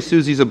 Let's say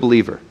Susie's a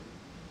believer.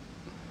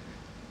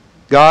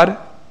 God,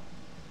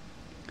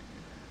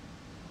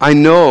 I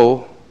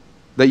know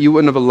that you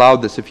wouldn't have allowed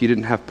this if you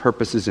didn't have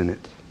purposes in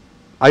it.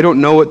 I don't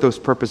know what those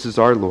purposes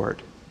are,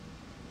 Lord.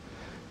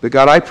 But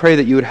God, I pray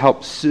that you would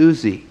help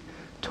Susie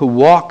to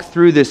walk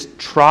through this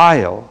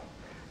trial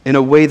in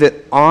a way that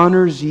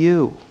honors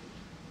you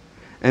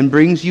and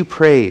brings you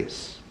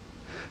praise.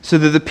 So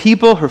that the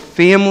people, her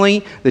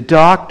family, the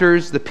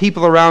doctors, the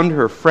people around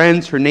her,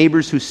 friends, her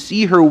neighbors who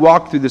see her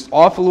walk through this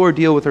awful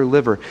ordeal with her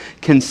liver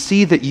can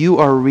see that you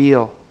are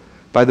real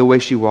by the way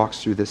she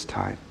walks through this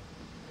time.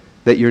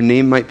 That your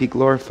name might be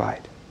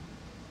glorified.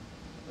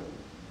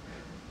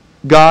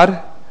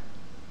 God,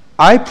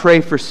 I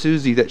pray for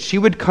Susie that she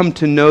would come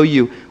to know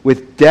you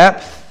with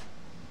depth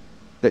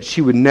that she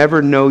would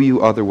never know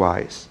you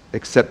otherwise,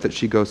 except that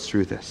she goes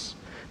through this.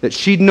 That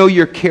she'd know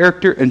your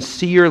character and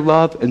see your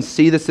love and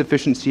see the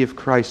sufficiency of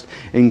Christ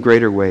in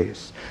greater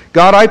ways.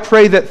 God, I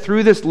pray that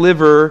through this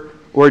liver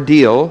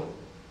ordeal,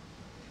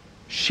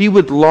 she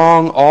would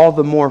long all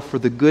the more for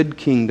the good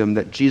kingdom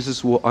that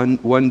Jesus will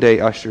one day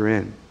usher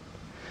in.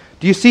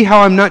 Do you see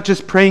how I'm not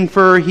just praying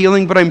for her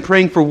healing, but I'm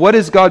praying for what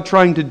is God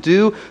trying to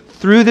do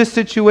through this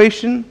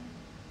situation?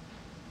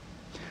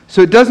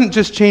 So it doesn't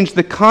just change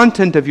the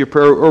content of your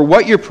prayer or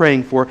what you're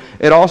praying for,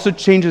 it also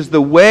changes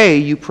the way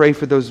you pray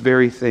for those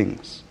very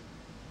things.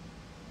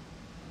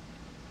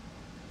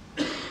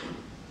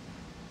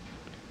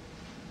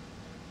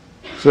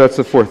 So that's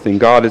the fourth thing.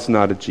 God is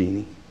not a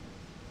genie.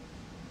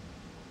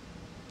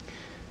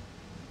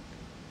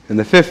 And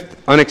the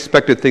fifth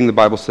unexpected thing the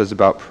Bible says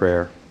about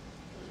prayer.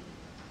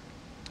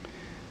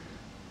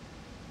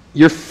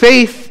 Your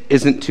faith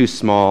isn't too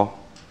small.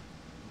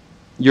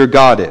 Your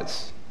God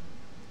is.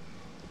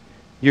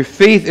 Your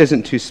faith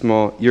isn't too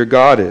small. Your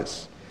God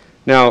is.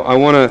 Now, I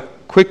want to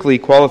quickly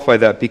qualify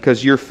that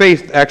because your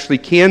faith actually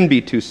can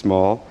be too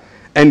small,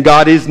 and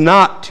God is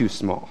not too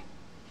small.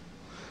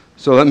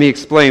 So let me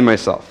explain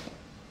myself.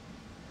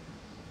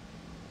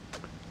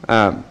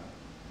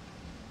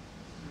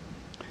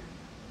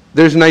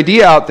 There's an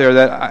idea out there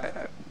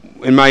that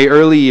in my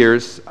early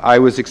years I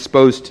was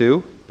exposed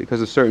to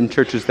because of certain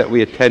churches that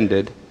we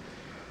attended,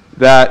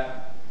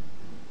 that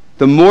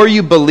the more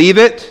you believe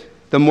it,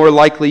 the more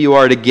likely you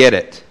are to get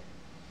it.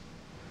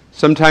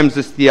 Sometimes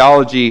this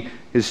theology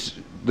is,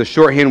 the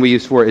shorthand we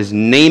use for it is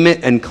name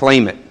it and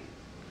claim it.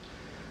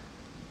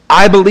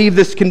 I believe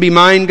this can be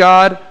mine,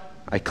 God.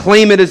 I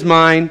claim it as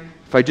mine.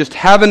 If I just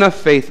have enough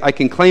faith, I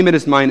can claim it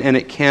as mine and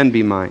it can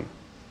be mine.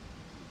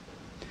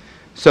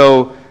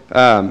 So,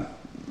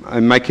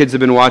 my kids have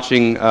been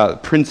watching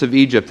Prince of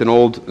Egypt, an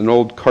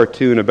old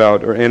cartoon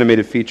about, or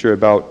animated feature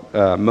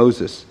about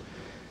Moses.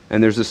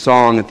 And there's a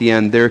song at the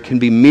end, there can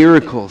be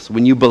miracles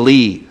when you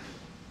believe.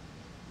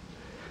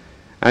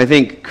 And I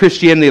think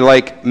Christianity,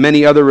 like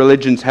many other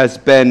religions, has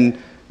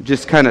been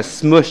just kind of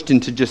smushed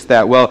into just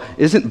that. Well,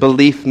 isn't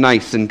belief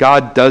nice? And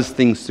God does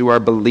things through our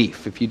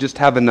belief if you just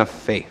have enough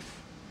faith.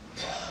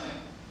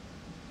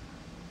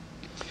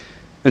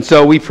 And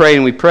so we pray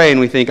and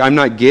we think, I'm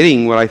not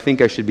getting what I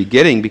think I should be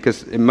getting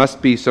because it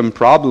must be some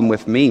problem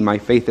with me. My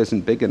faith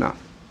isn't big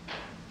enough.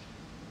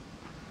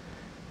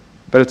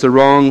 But it's a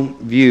wrong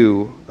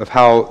view of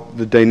how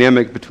the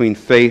dynamic between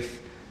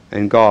faith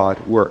and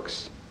God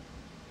works.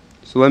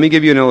 So let me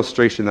give you an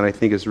illustration that I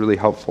think is really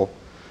helpful.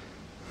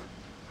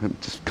 I'm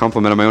just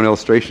complimenting my own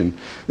illustration.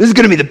 This is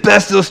going to be the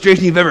best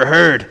illustration you've ever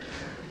heard.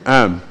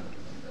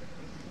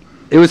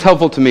 It was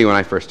helpful to me when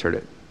I first heard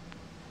it.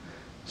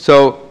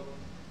 So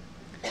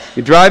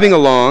you're driving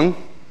along,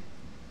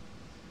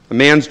 a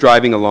man's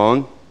driving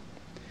along,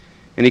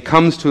 and he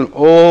comes to an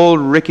old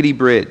rickety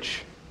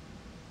bridge.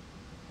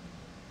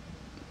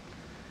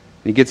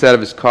 He gets out of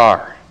his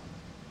car.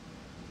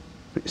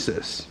 He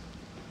says,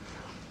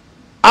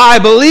 I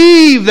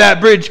believe that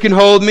bridge can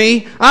hold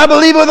me. I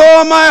believe with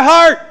all my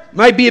heart.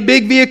 Might be a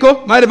big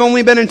vehicle, might have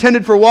only been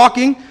intended for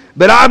walking,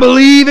 but I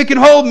believe it can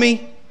hold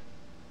me.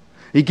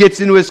 He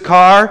gets into his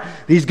car,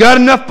 he's got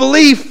enough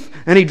belief,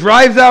 and he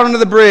drives out onto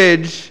the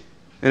bridge,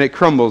 and it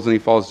crumbles and he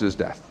falls to his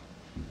death.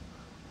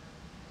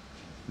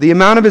 The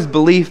amount of his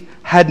belief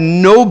had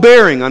no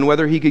bearing on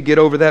whether he could get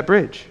over that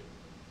bridge.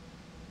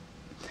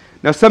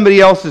 Now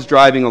somebody else is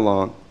driving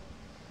along,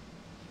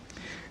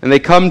 and they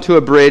come to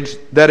a bridge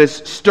that is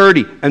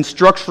sturdy and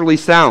structurally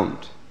sound.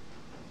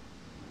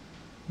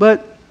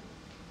 But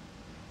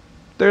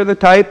they're the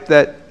type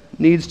that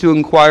needs to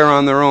inquire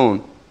on their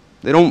own.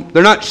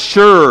 They're not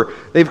sure.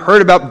 They've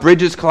heard about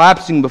bridges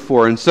collapsing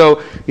before, and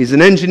so he's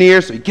an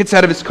engineer, so he gets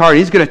out of his car and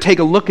he's going to take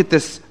a look at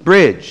this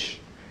bridge.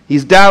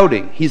 He's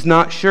doubting. He's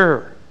not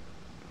sure.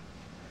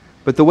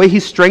 But the way he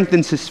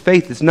strengthens his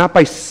faith is not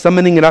by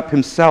summoning it up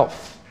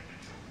himself,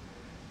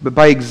 but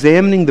by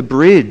examining the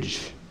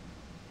bridge.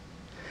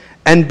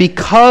 And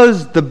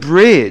because the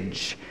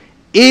bridge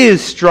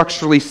is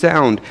structurally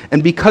sound,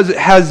 and because it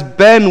has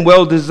been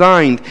well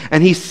designed,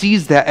 and he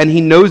sees that and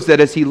he knows that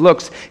as he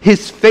looks,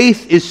 his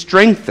faith is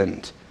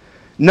strengthened.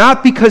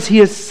 Not because he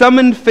has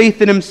summoned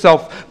faith in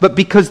himself, but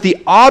because the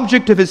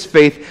object of his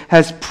faith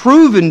has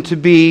proven to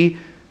be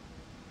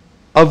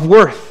of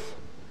worth.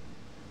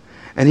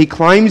 And he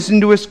climbs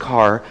into his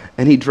car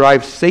and he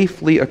drives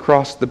safely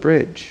across the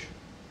bridge.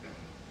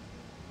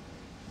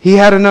 He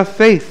had enough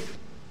faith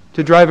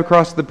to drive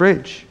across the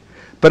bridge.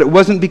 But it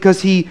wasn't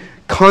because he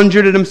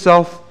conjured it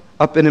himself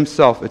up in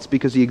himself. It's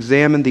because he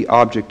examined the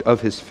object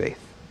of his faith.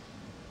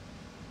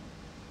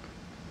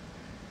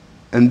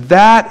 And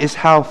that is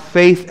how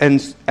faith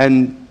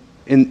and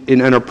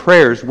our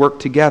prayers work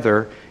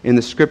together in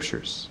the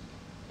Scriptures.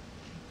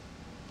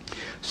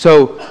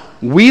 So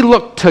we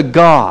look to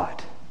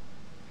God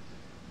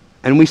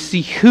and we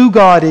see who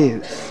God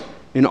is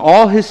in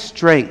all His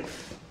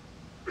strength.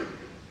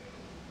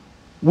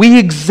 We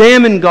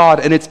examine God,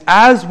 and it's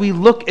as we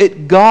look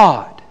at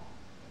God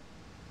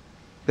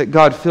that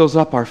God fills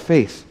up our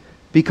faith,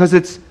 because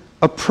it's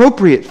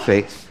appropriate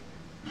faith.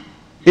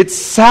 It's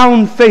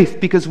sound faith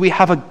because we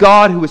have a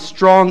God who is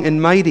strong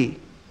and mighty.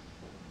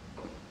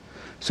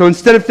 So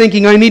instead of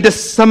thinking, I need to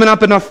summon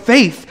up enough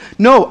faith,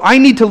 no, I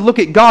need to look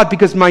at God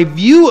because my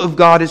view of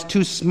God is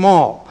too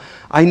small.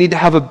 I need to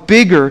have a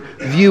bigger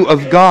view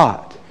of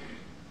God.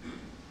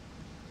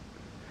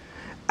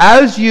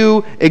 As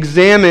you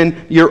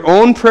examine your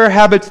own prayer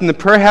habits and the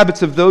prayer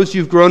habits of those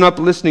you've grown up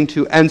listening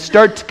to and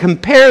start to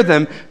compare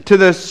them to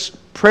the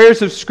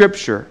prayers of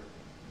Scripture,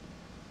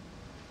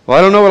 well,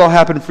 I don't know what will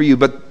happen for you,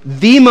 but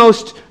the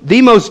most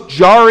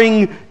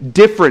jarring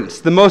difference,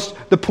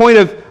 the point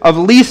of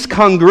least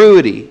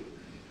congruity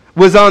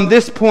was on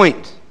this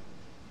point.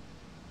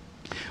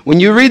 When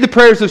you read the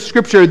prayers of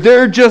Scripture,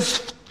 they're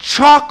just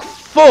chock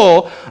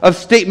full of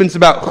statements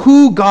about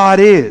who God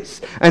is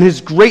and His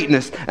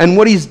greatness and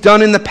what He's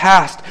done in the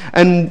past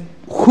and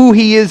who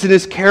He is in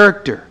His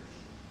character.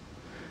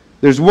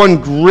 There's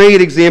one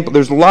great example.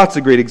 There's lots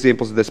of great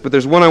examples of this, but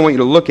there's one I want you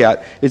to look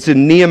at. It's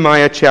in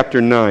Nehemiah chapter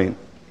 9.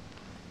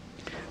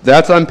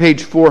 That's on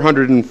page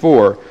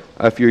 404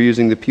 if you're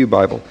using the Pew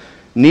Bible.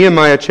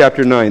 Nehemiah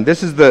chapter 9.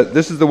 This is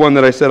the one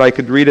that I said I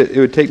could read it.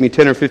 It would take me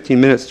 10 or 15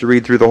 minutes to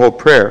read through the whole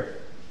prayer.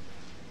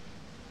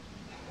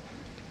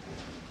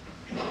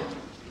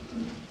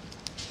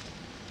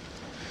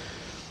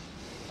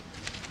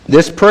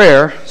 This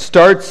prayer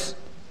starts,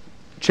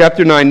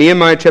 chapter 9,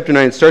 Nehemiah chapter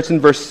 9, starts in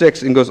verse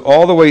 6 and goes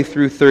all the way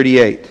through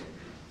 38.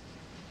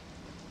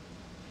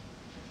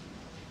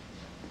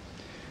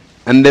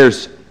 And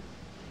this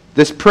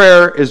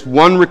prayer is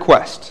one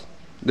request.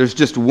 There's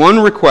just one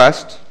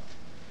request,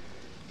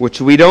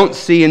 which we don't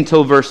see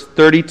until verse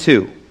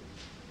 32.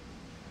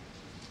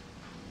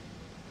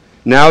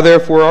 Now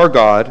therefore our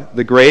God,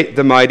 the great,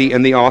 the mighty,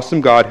 and the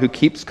awesome God, who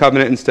keeps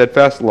covenant and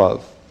steadfast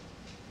love.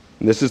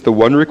 And this is the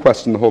one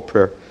request in the whole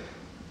prayer.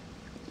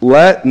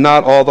 Let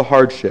not all the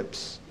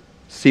hardships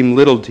seem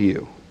little to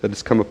you that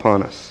has come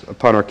upon us,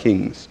 upon our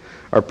kings,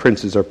 our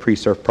princes, our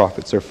priests, our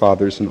prophets, our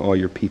fathers, and all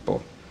your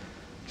people,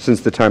 since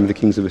the time of the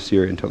kings of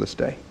Assyria until this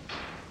day.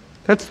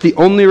 That's the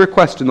only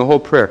request in the whole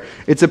prayer.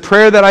 It's a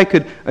prayer that I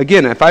could,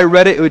 again, if I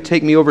read it, it would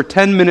take me over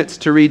 10 minutes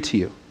to read to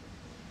you.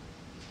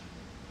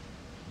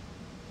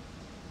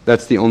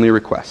 That's the only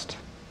request.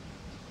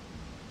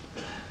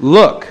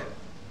 Look.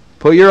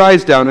 Put your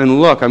eyes down and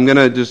look.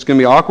 Just going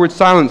to be awkward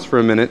silence for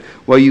a minute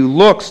while you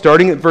look,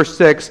 starting at verse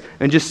 6,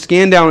 and just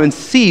scan down and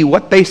see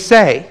what they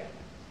say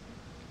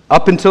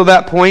up until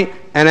that point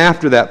and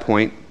after that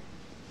point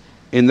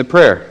in the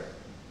prayer.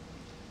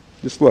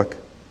 Just look.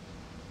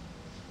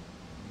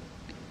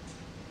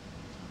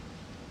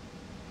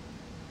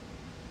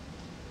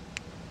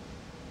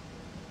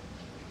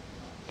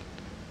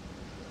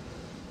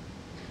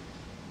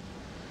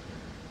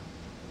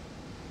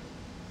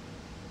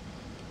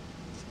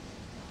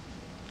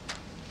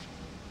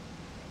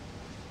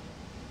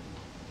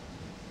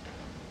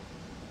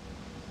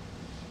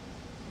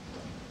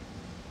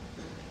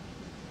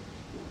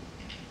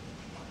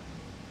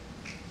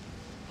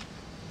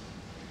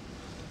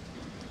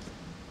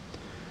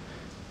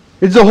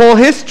 It's a whole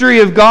history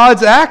of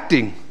God's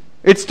acting.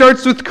 It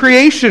starts with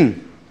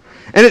creation.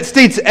 And it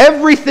states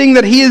everything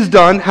that He has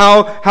done,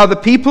 how the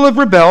people have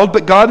rebelled,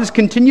 but God has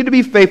continued to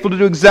be faithful to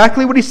do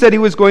exactly what He said He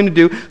was going to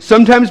do,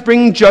 sometimes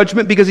bringing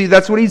judgment because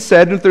that's what He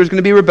said if there's going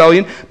to be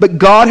rebellion. But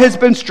God has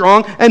been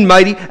strong and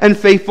mighty and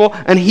faithful,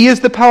 and He is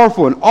the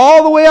powerful one.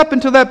 All the way up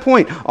until that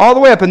point. All the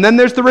way up. And then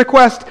there's the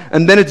request,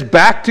 and then it's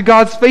back to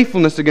God's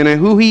faithfulness again and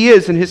who He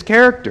is and His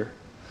character.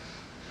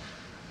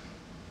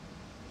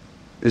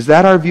 Is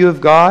that our view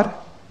of God?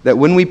 That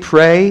when we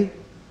pray,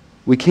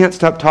 we can't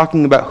stop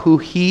talking about who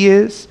He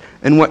is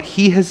and what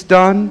He has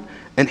done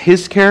and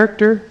His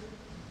character,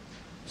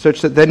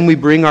 such that then we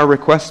bring our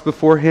requests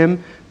before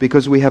Him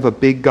because we have a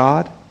big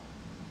God?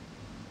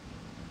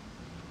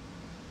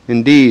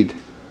 Indeed,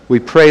 we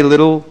pray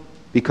little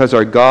because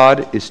our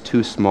God is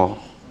too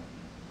small.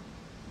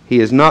 He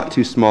is not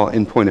too small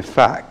in point of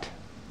fact,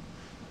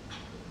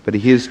 but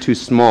He is too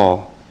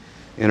small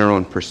in our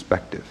own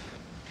perspective.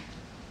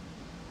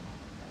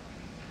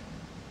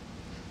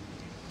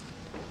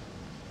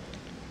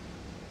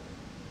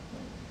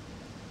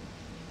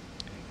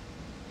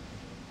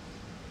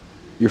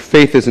 Your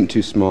faith isn't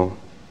too small.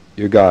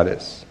 Your God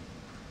is.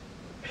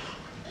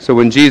 So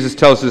when Jesus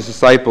tells His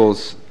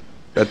disciples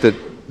that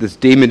this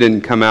demon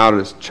didn't come out or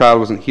this child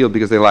wasn't healed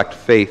because they lacked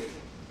faith,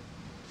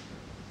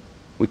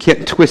 we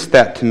can't twist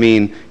that to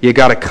mean you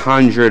got to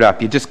conjure it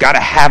up. You just got to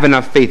have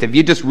enough faith. If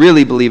you just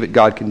really believe it,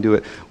 God can do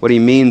it. What He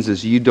means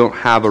is you don't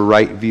have a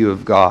right view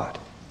of God.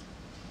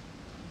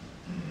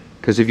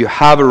 Because if you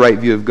have a right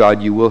view of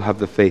God, you will have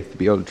the faith to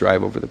be able to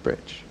drive over the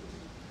bridge.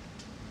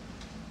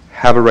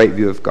 Have a right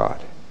view of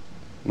God.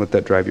 Let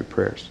that drive your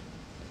prayers.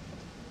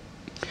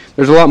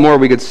 There's a lot more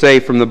we could say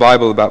from the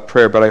Bible about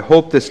prayer, but I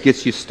hope this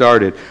gets you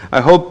started.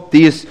 I hope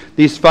these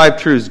 5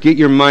 truths get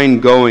your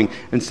mind going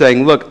and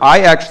saying, look, I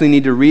actually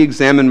need to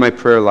re-examine my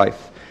prayer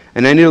life.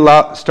 And I need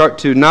to start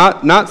to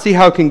not see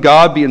how can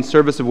God be in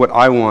service of what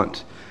I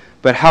want,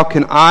 but how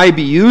can I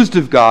be used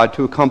of God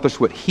to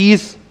accomplish what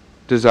He's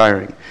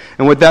desiring.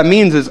 And what that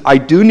means is I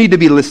do need to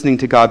be listening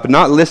to God, but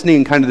not listening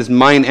in kind of this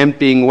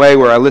mind-emptying way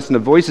where I listen to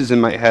voices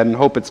in my head and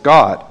hope it's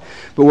God,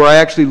 but where I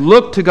actually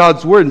look to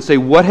God's Word and say,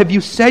 what have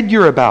you said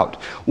you're about?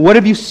 What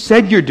have you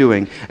said you're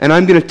doing? And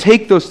I'm going to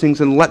take those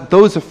things and let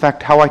those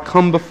affect how I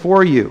come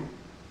before you.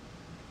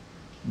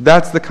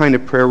 That's the kind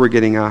of prayer we're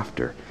getting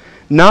after.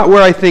 Not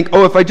where I think,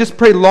 if I just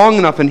pray long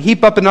enough and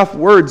heap up enough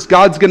words,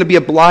 God's going to be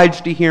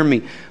obliged to hear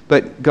me.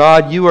 But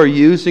God, you are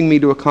using me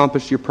to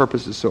accomplish your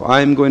purposes, so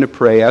I'm going to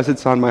pray as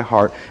it's on my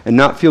heart and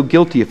not feel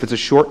guilty if it's a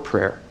short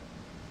prayer,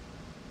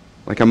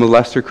 like I'm a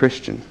lesser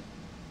Christian.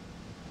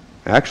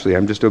 Actually,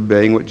 I'm just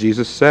obeying what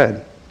Jesus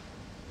said.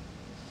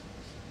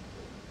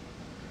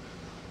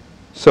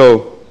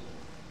 So,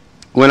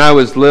 when I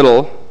was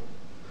little,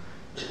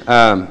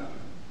 my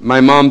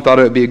mom thought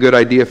it would be a good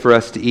idea for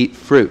us to eat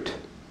fruit.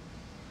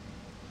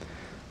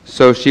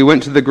 So she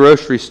went to the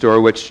grocery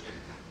store, which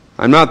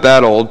I'm not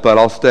that old, but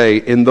I'll say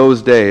in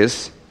those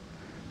days,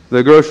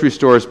 the grocery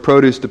store's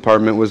produce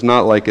department was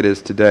not like it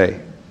is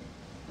today.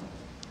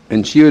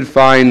 And she would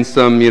find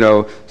some,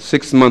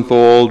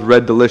 6-month-old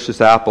Red Delicious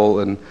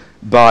apple and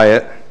buy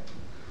it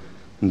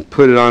and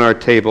put it on our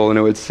table, and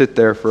it would sit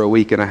there for a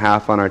week and a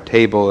half on our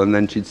table, and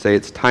then she'd say,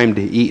 it's time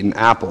to eat an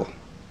apple.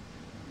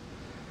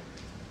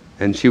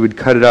 And she would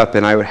cut it up,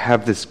 and I would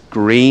have this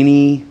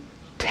grainy,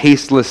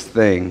 tasteless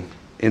thing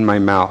in my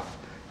mouth,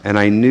 and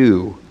I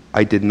knew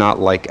I did not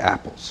like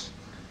apples.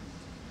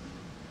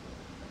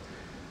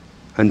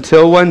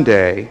 Until one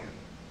day,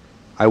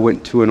 I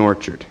went to an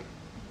orchard.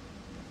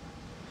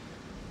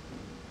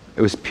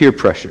 It was peer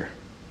pressure.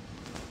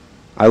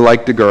 I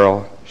liked a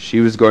girl. She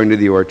was going to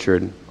the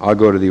orchard. I'll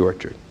go to the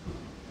orchard.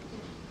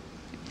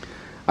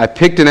 I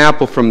picked an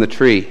apple from the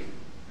tree.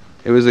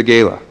 It was a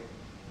gala.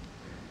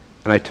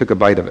 And I took a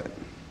bite of it.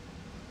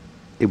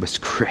 It was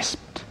crisp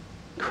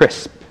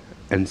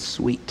and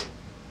sweet.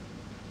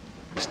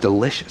 It was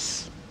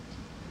delicious.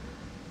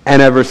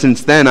 And ever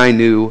since then, I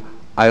knew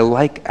I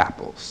like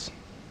apples.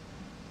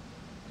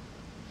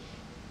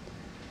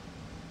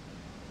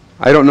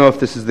 I don't know if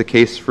this is the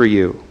case for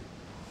you,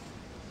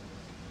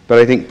 but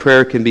I think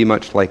prayer can be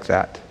much like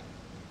that.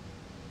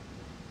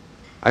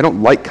 I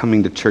don't like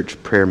coming to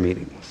church prayer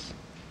meetings.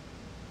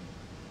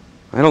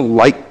 I don't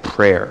like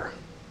prayer.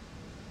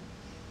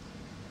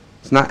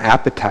 It's not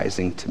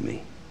appetizing to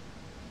me.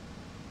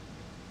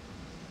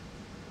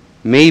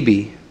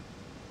 Maybe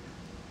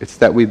it's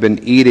that we've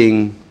been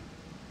eating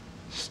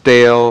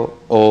stale,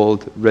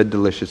 old, Red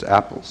Delicious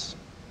apples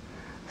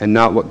and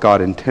not what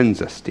God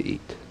intends us to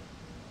eat.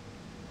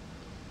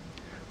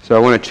 So I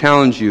want to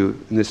challenge you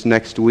in this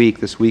next week,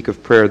 this week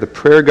of prayer. The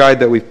prayer guide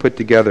that we've put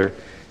together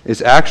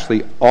is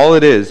actually, all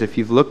it is, if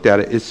you've looked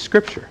at it, is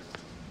Scripture.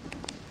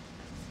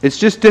 It's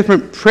just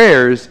different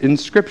prayers in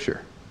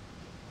Scripture.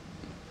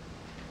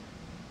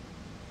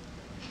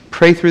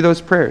 Pray through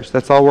those prayers.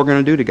 That's all we're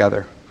going to do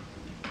together.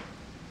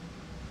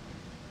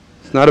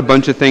 It's not a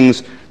bunch of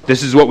things,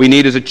 this is what we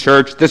need as a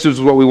church, this is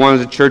what we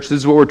want as a church, this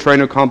is what we're trying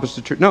to accomplish as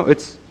a church. No,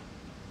 it's,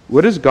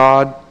 what is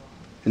God,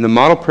 in the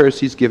model prayers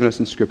He's given us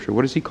in Scripture,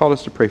 what has He called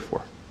us to pray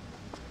for?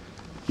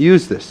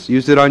 Use this.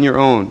 Use it on your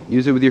own.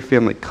 Use it with your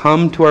family.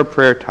 Come to our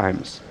prayer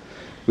times.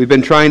 We've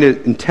been trying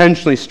to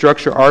intentionally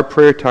structure our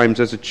prayer times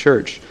as a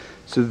church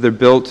so that they're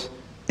built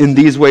in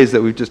these ways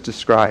that we've just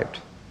described.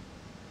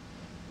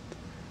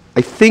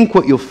 I think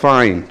what you'll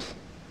find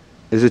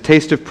is a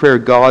taste of prayer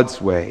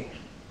God's way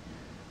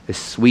is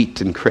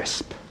sweet and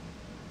crisp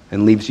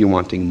and leaves you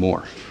wanting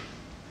more.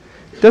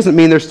 It doesn't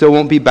mean there still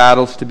won't be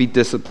battles to be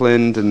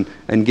disciplined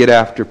and get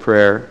after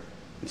prayer.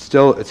 It's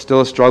still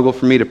a struggle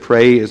for me to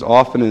pray as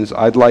often as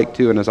I'd like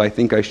to and as I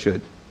think I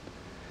should.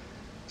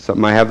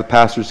 Something I have the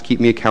pastors keep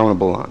me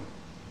accountable on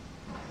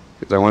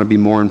because I want to be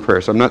more in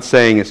prayer. So I'm not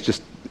saying it's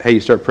just, hey, you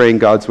start praying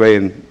God's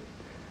way.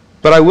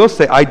 But I will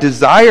say I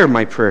desire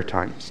my prayer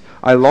times.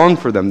 I long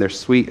for them. They're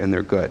sweet and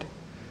they're good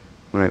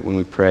when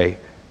we pray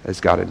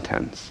as God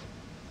intends.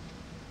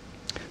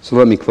 So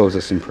let me close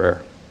this in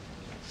prayer.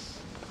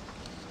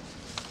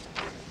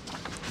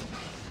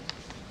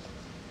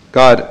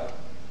 God,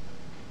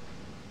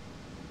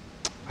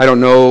 I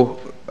don't know,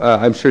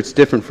 I'm sure it's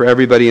different for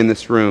everybody in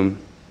this room,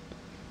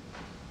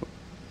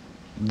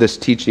 this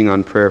teaching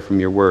on prayer from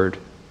your word.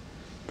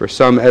 For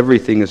some,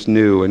 everything is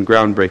new and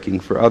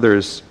groundbreaking. For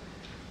others,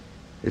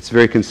 it's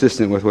very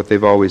consistent with what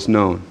they've always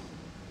known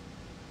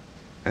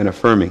and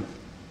affirming.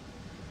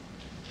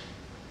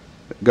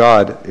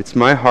 God, it's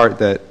my heart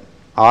that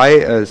I,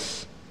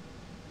 as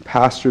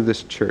pastor of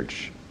this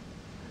church,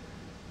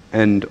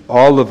 and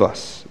all of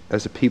us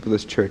as a people of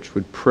this church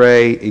would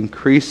pray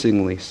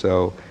increasingly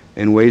so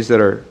in ways that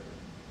are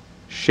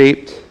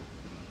shaped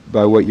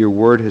by what your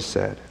word has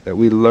said, that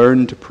we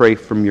learn to pray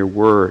from your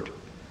word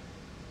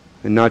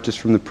and not just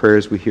from the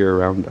prayers we hear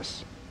around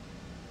us.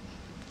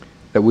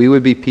 That we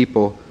would be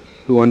people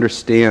who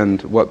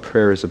understand what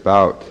prayer is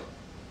about,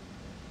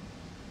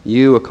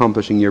 you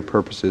accomplishing your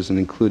purposes and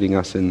including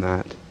us in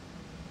that.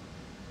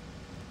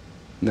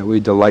 And that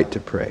we delight to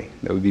pray,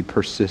 that we be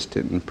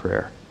persistent in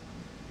prayer.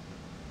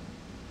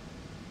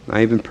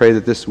 I even pray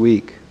that this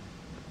week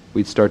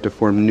we'd start to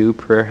form new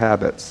prayer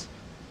habits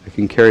that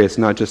can carry us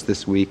not just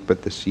this week,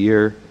 but this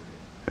year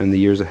and the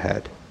years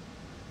ahead.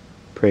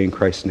 Pray in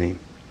Christ's name.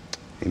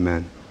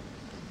 Amen.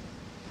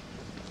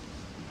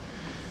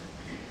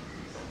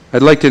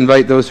 I'd like to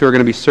invite those who are going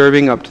to be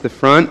serving up to the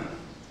front.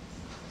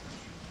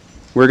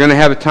 We're going to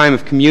have a time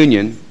of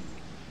communion.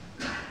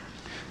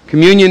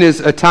 Communion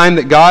is a time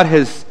that God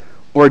has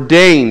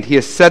ordained. He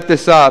has set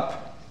this up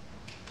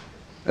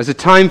as a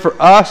time for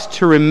us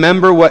to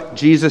remember what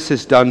Jesus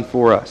has done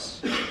for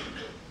us.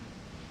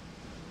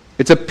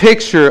 It's a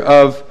picture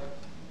of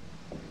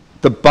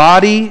the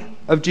body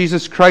of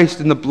Jesus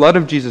Christ and the blood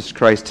of Jesus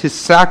Christ, His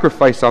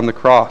sacrifice on the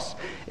cross.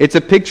 It's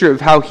a picture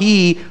of how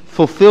He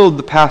fulfilled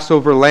the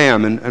Passover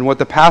lamb and what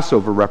the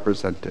Passover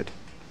represented.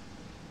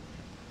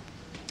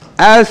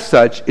 As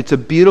such, it's a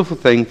beautiful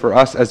thing for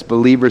us as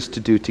believers to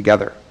do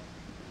together.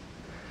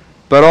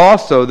 But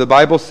also, the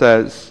Bible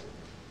says,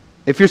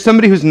 if you're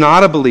somebody who's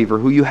not a believer,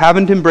 who you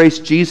haven't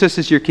embraced Jesus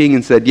as your king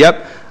and said,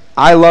 yep,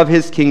 I love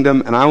His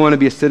kingdom and I want to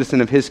be a citizen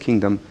of His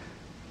kingdom,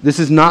 this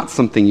is not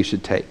something you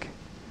should take.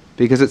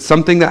 Because it's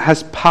something that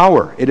has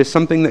power. It is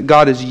something that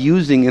God is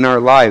using in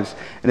our lives.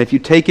 And if you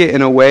take it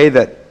in a way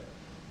that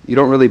you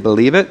don't really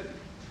believe it,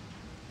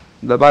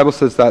 the Bible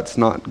says that's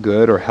not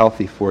good or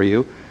healthy for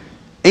you.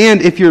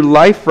 And if your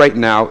life right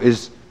now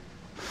is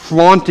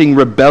flaunting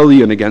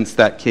rebellion against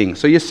that king.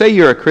 So you say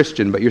you're a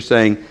Christian, but you're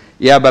saying,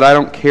 yeah, but I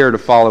don't care to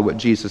follow what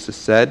Jesus has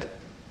said.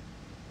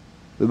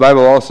 The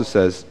Bible also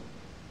says,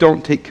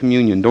 don't take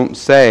communion. Don't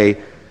say,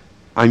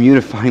 I'm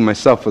unifying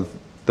myself with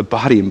the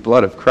body and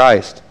blood of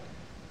Christ,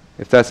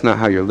 if that's not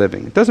how you're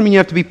living. It doesn't mean you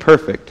have to be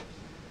perfect.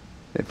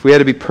 If we had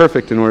to be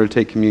perfect in order to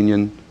take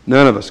communion,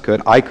 none of us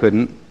could. I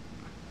couldn't.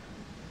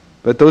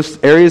 But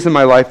those areas in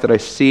my life that I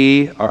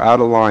see are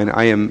out of line,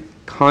 I am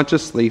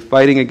consciously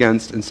fighting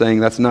against and saying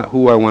that's not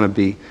who I want to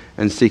be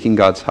and seeking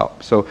God's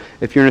help. So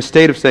if you're in a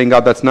state of saying,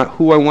 God, that's not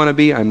who I want to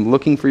be, I'm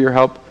looking for your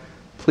help,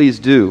 please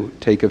do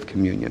take of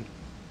communion.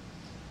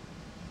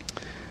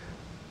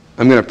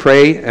 I'm going to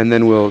pray and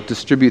then we'll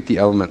distribute the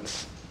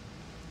elements.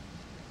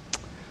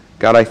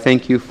 God, I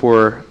thank you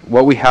for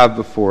what we have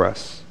before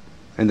us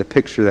and the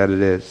picture that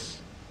it is.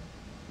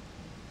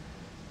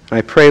 And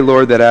I pray,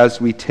 Lord, that as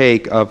we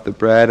take of the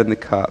bread and the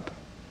cup,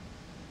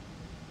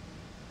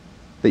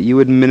 that you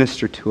would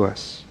minister to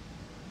us.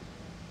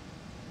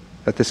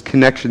 That this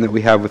connection that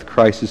we have with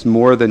Christ is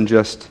more than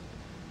just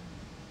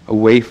a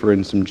wafer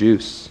and some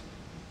juice,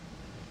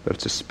 but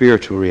it's a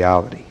spiritual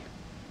reality.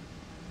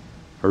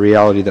 A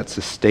reality that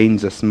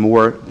sustains us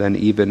more than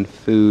even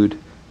food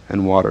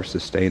and water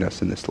sustain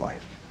us in this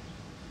life.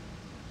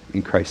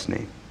 In Christ's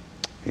name,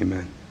 amen.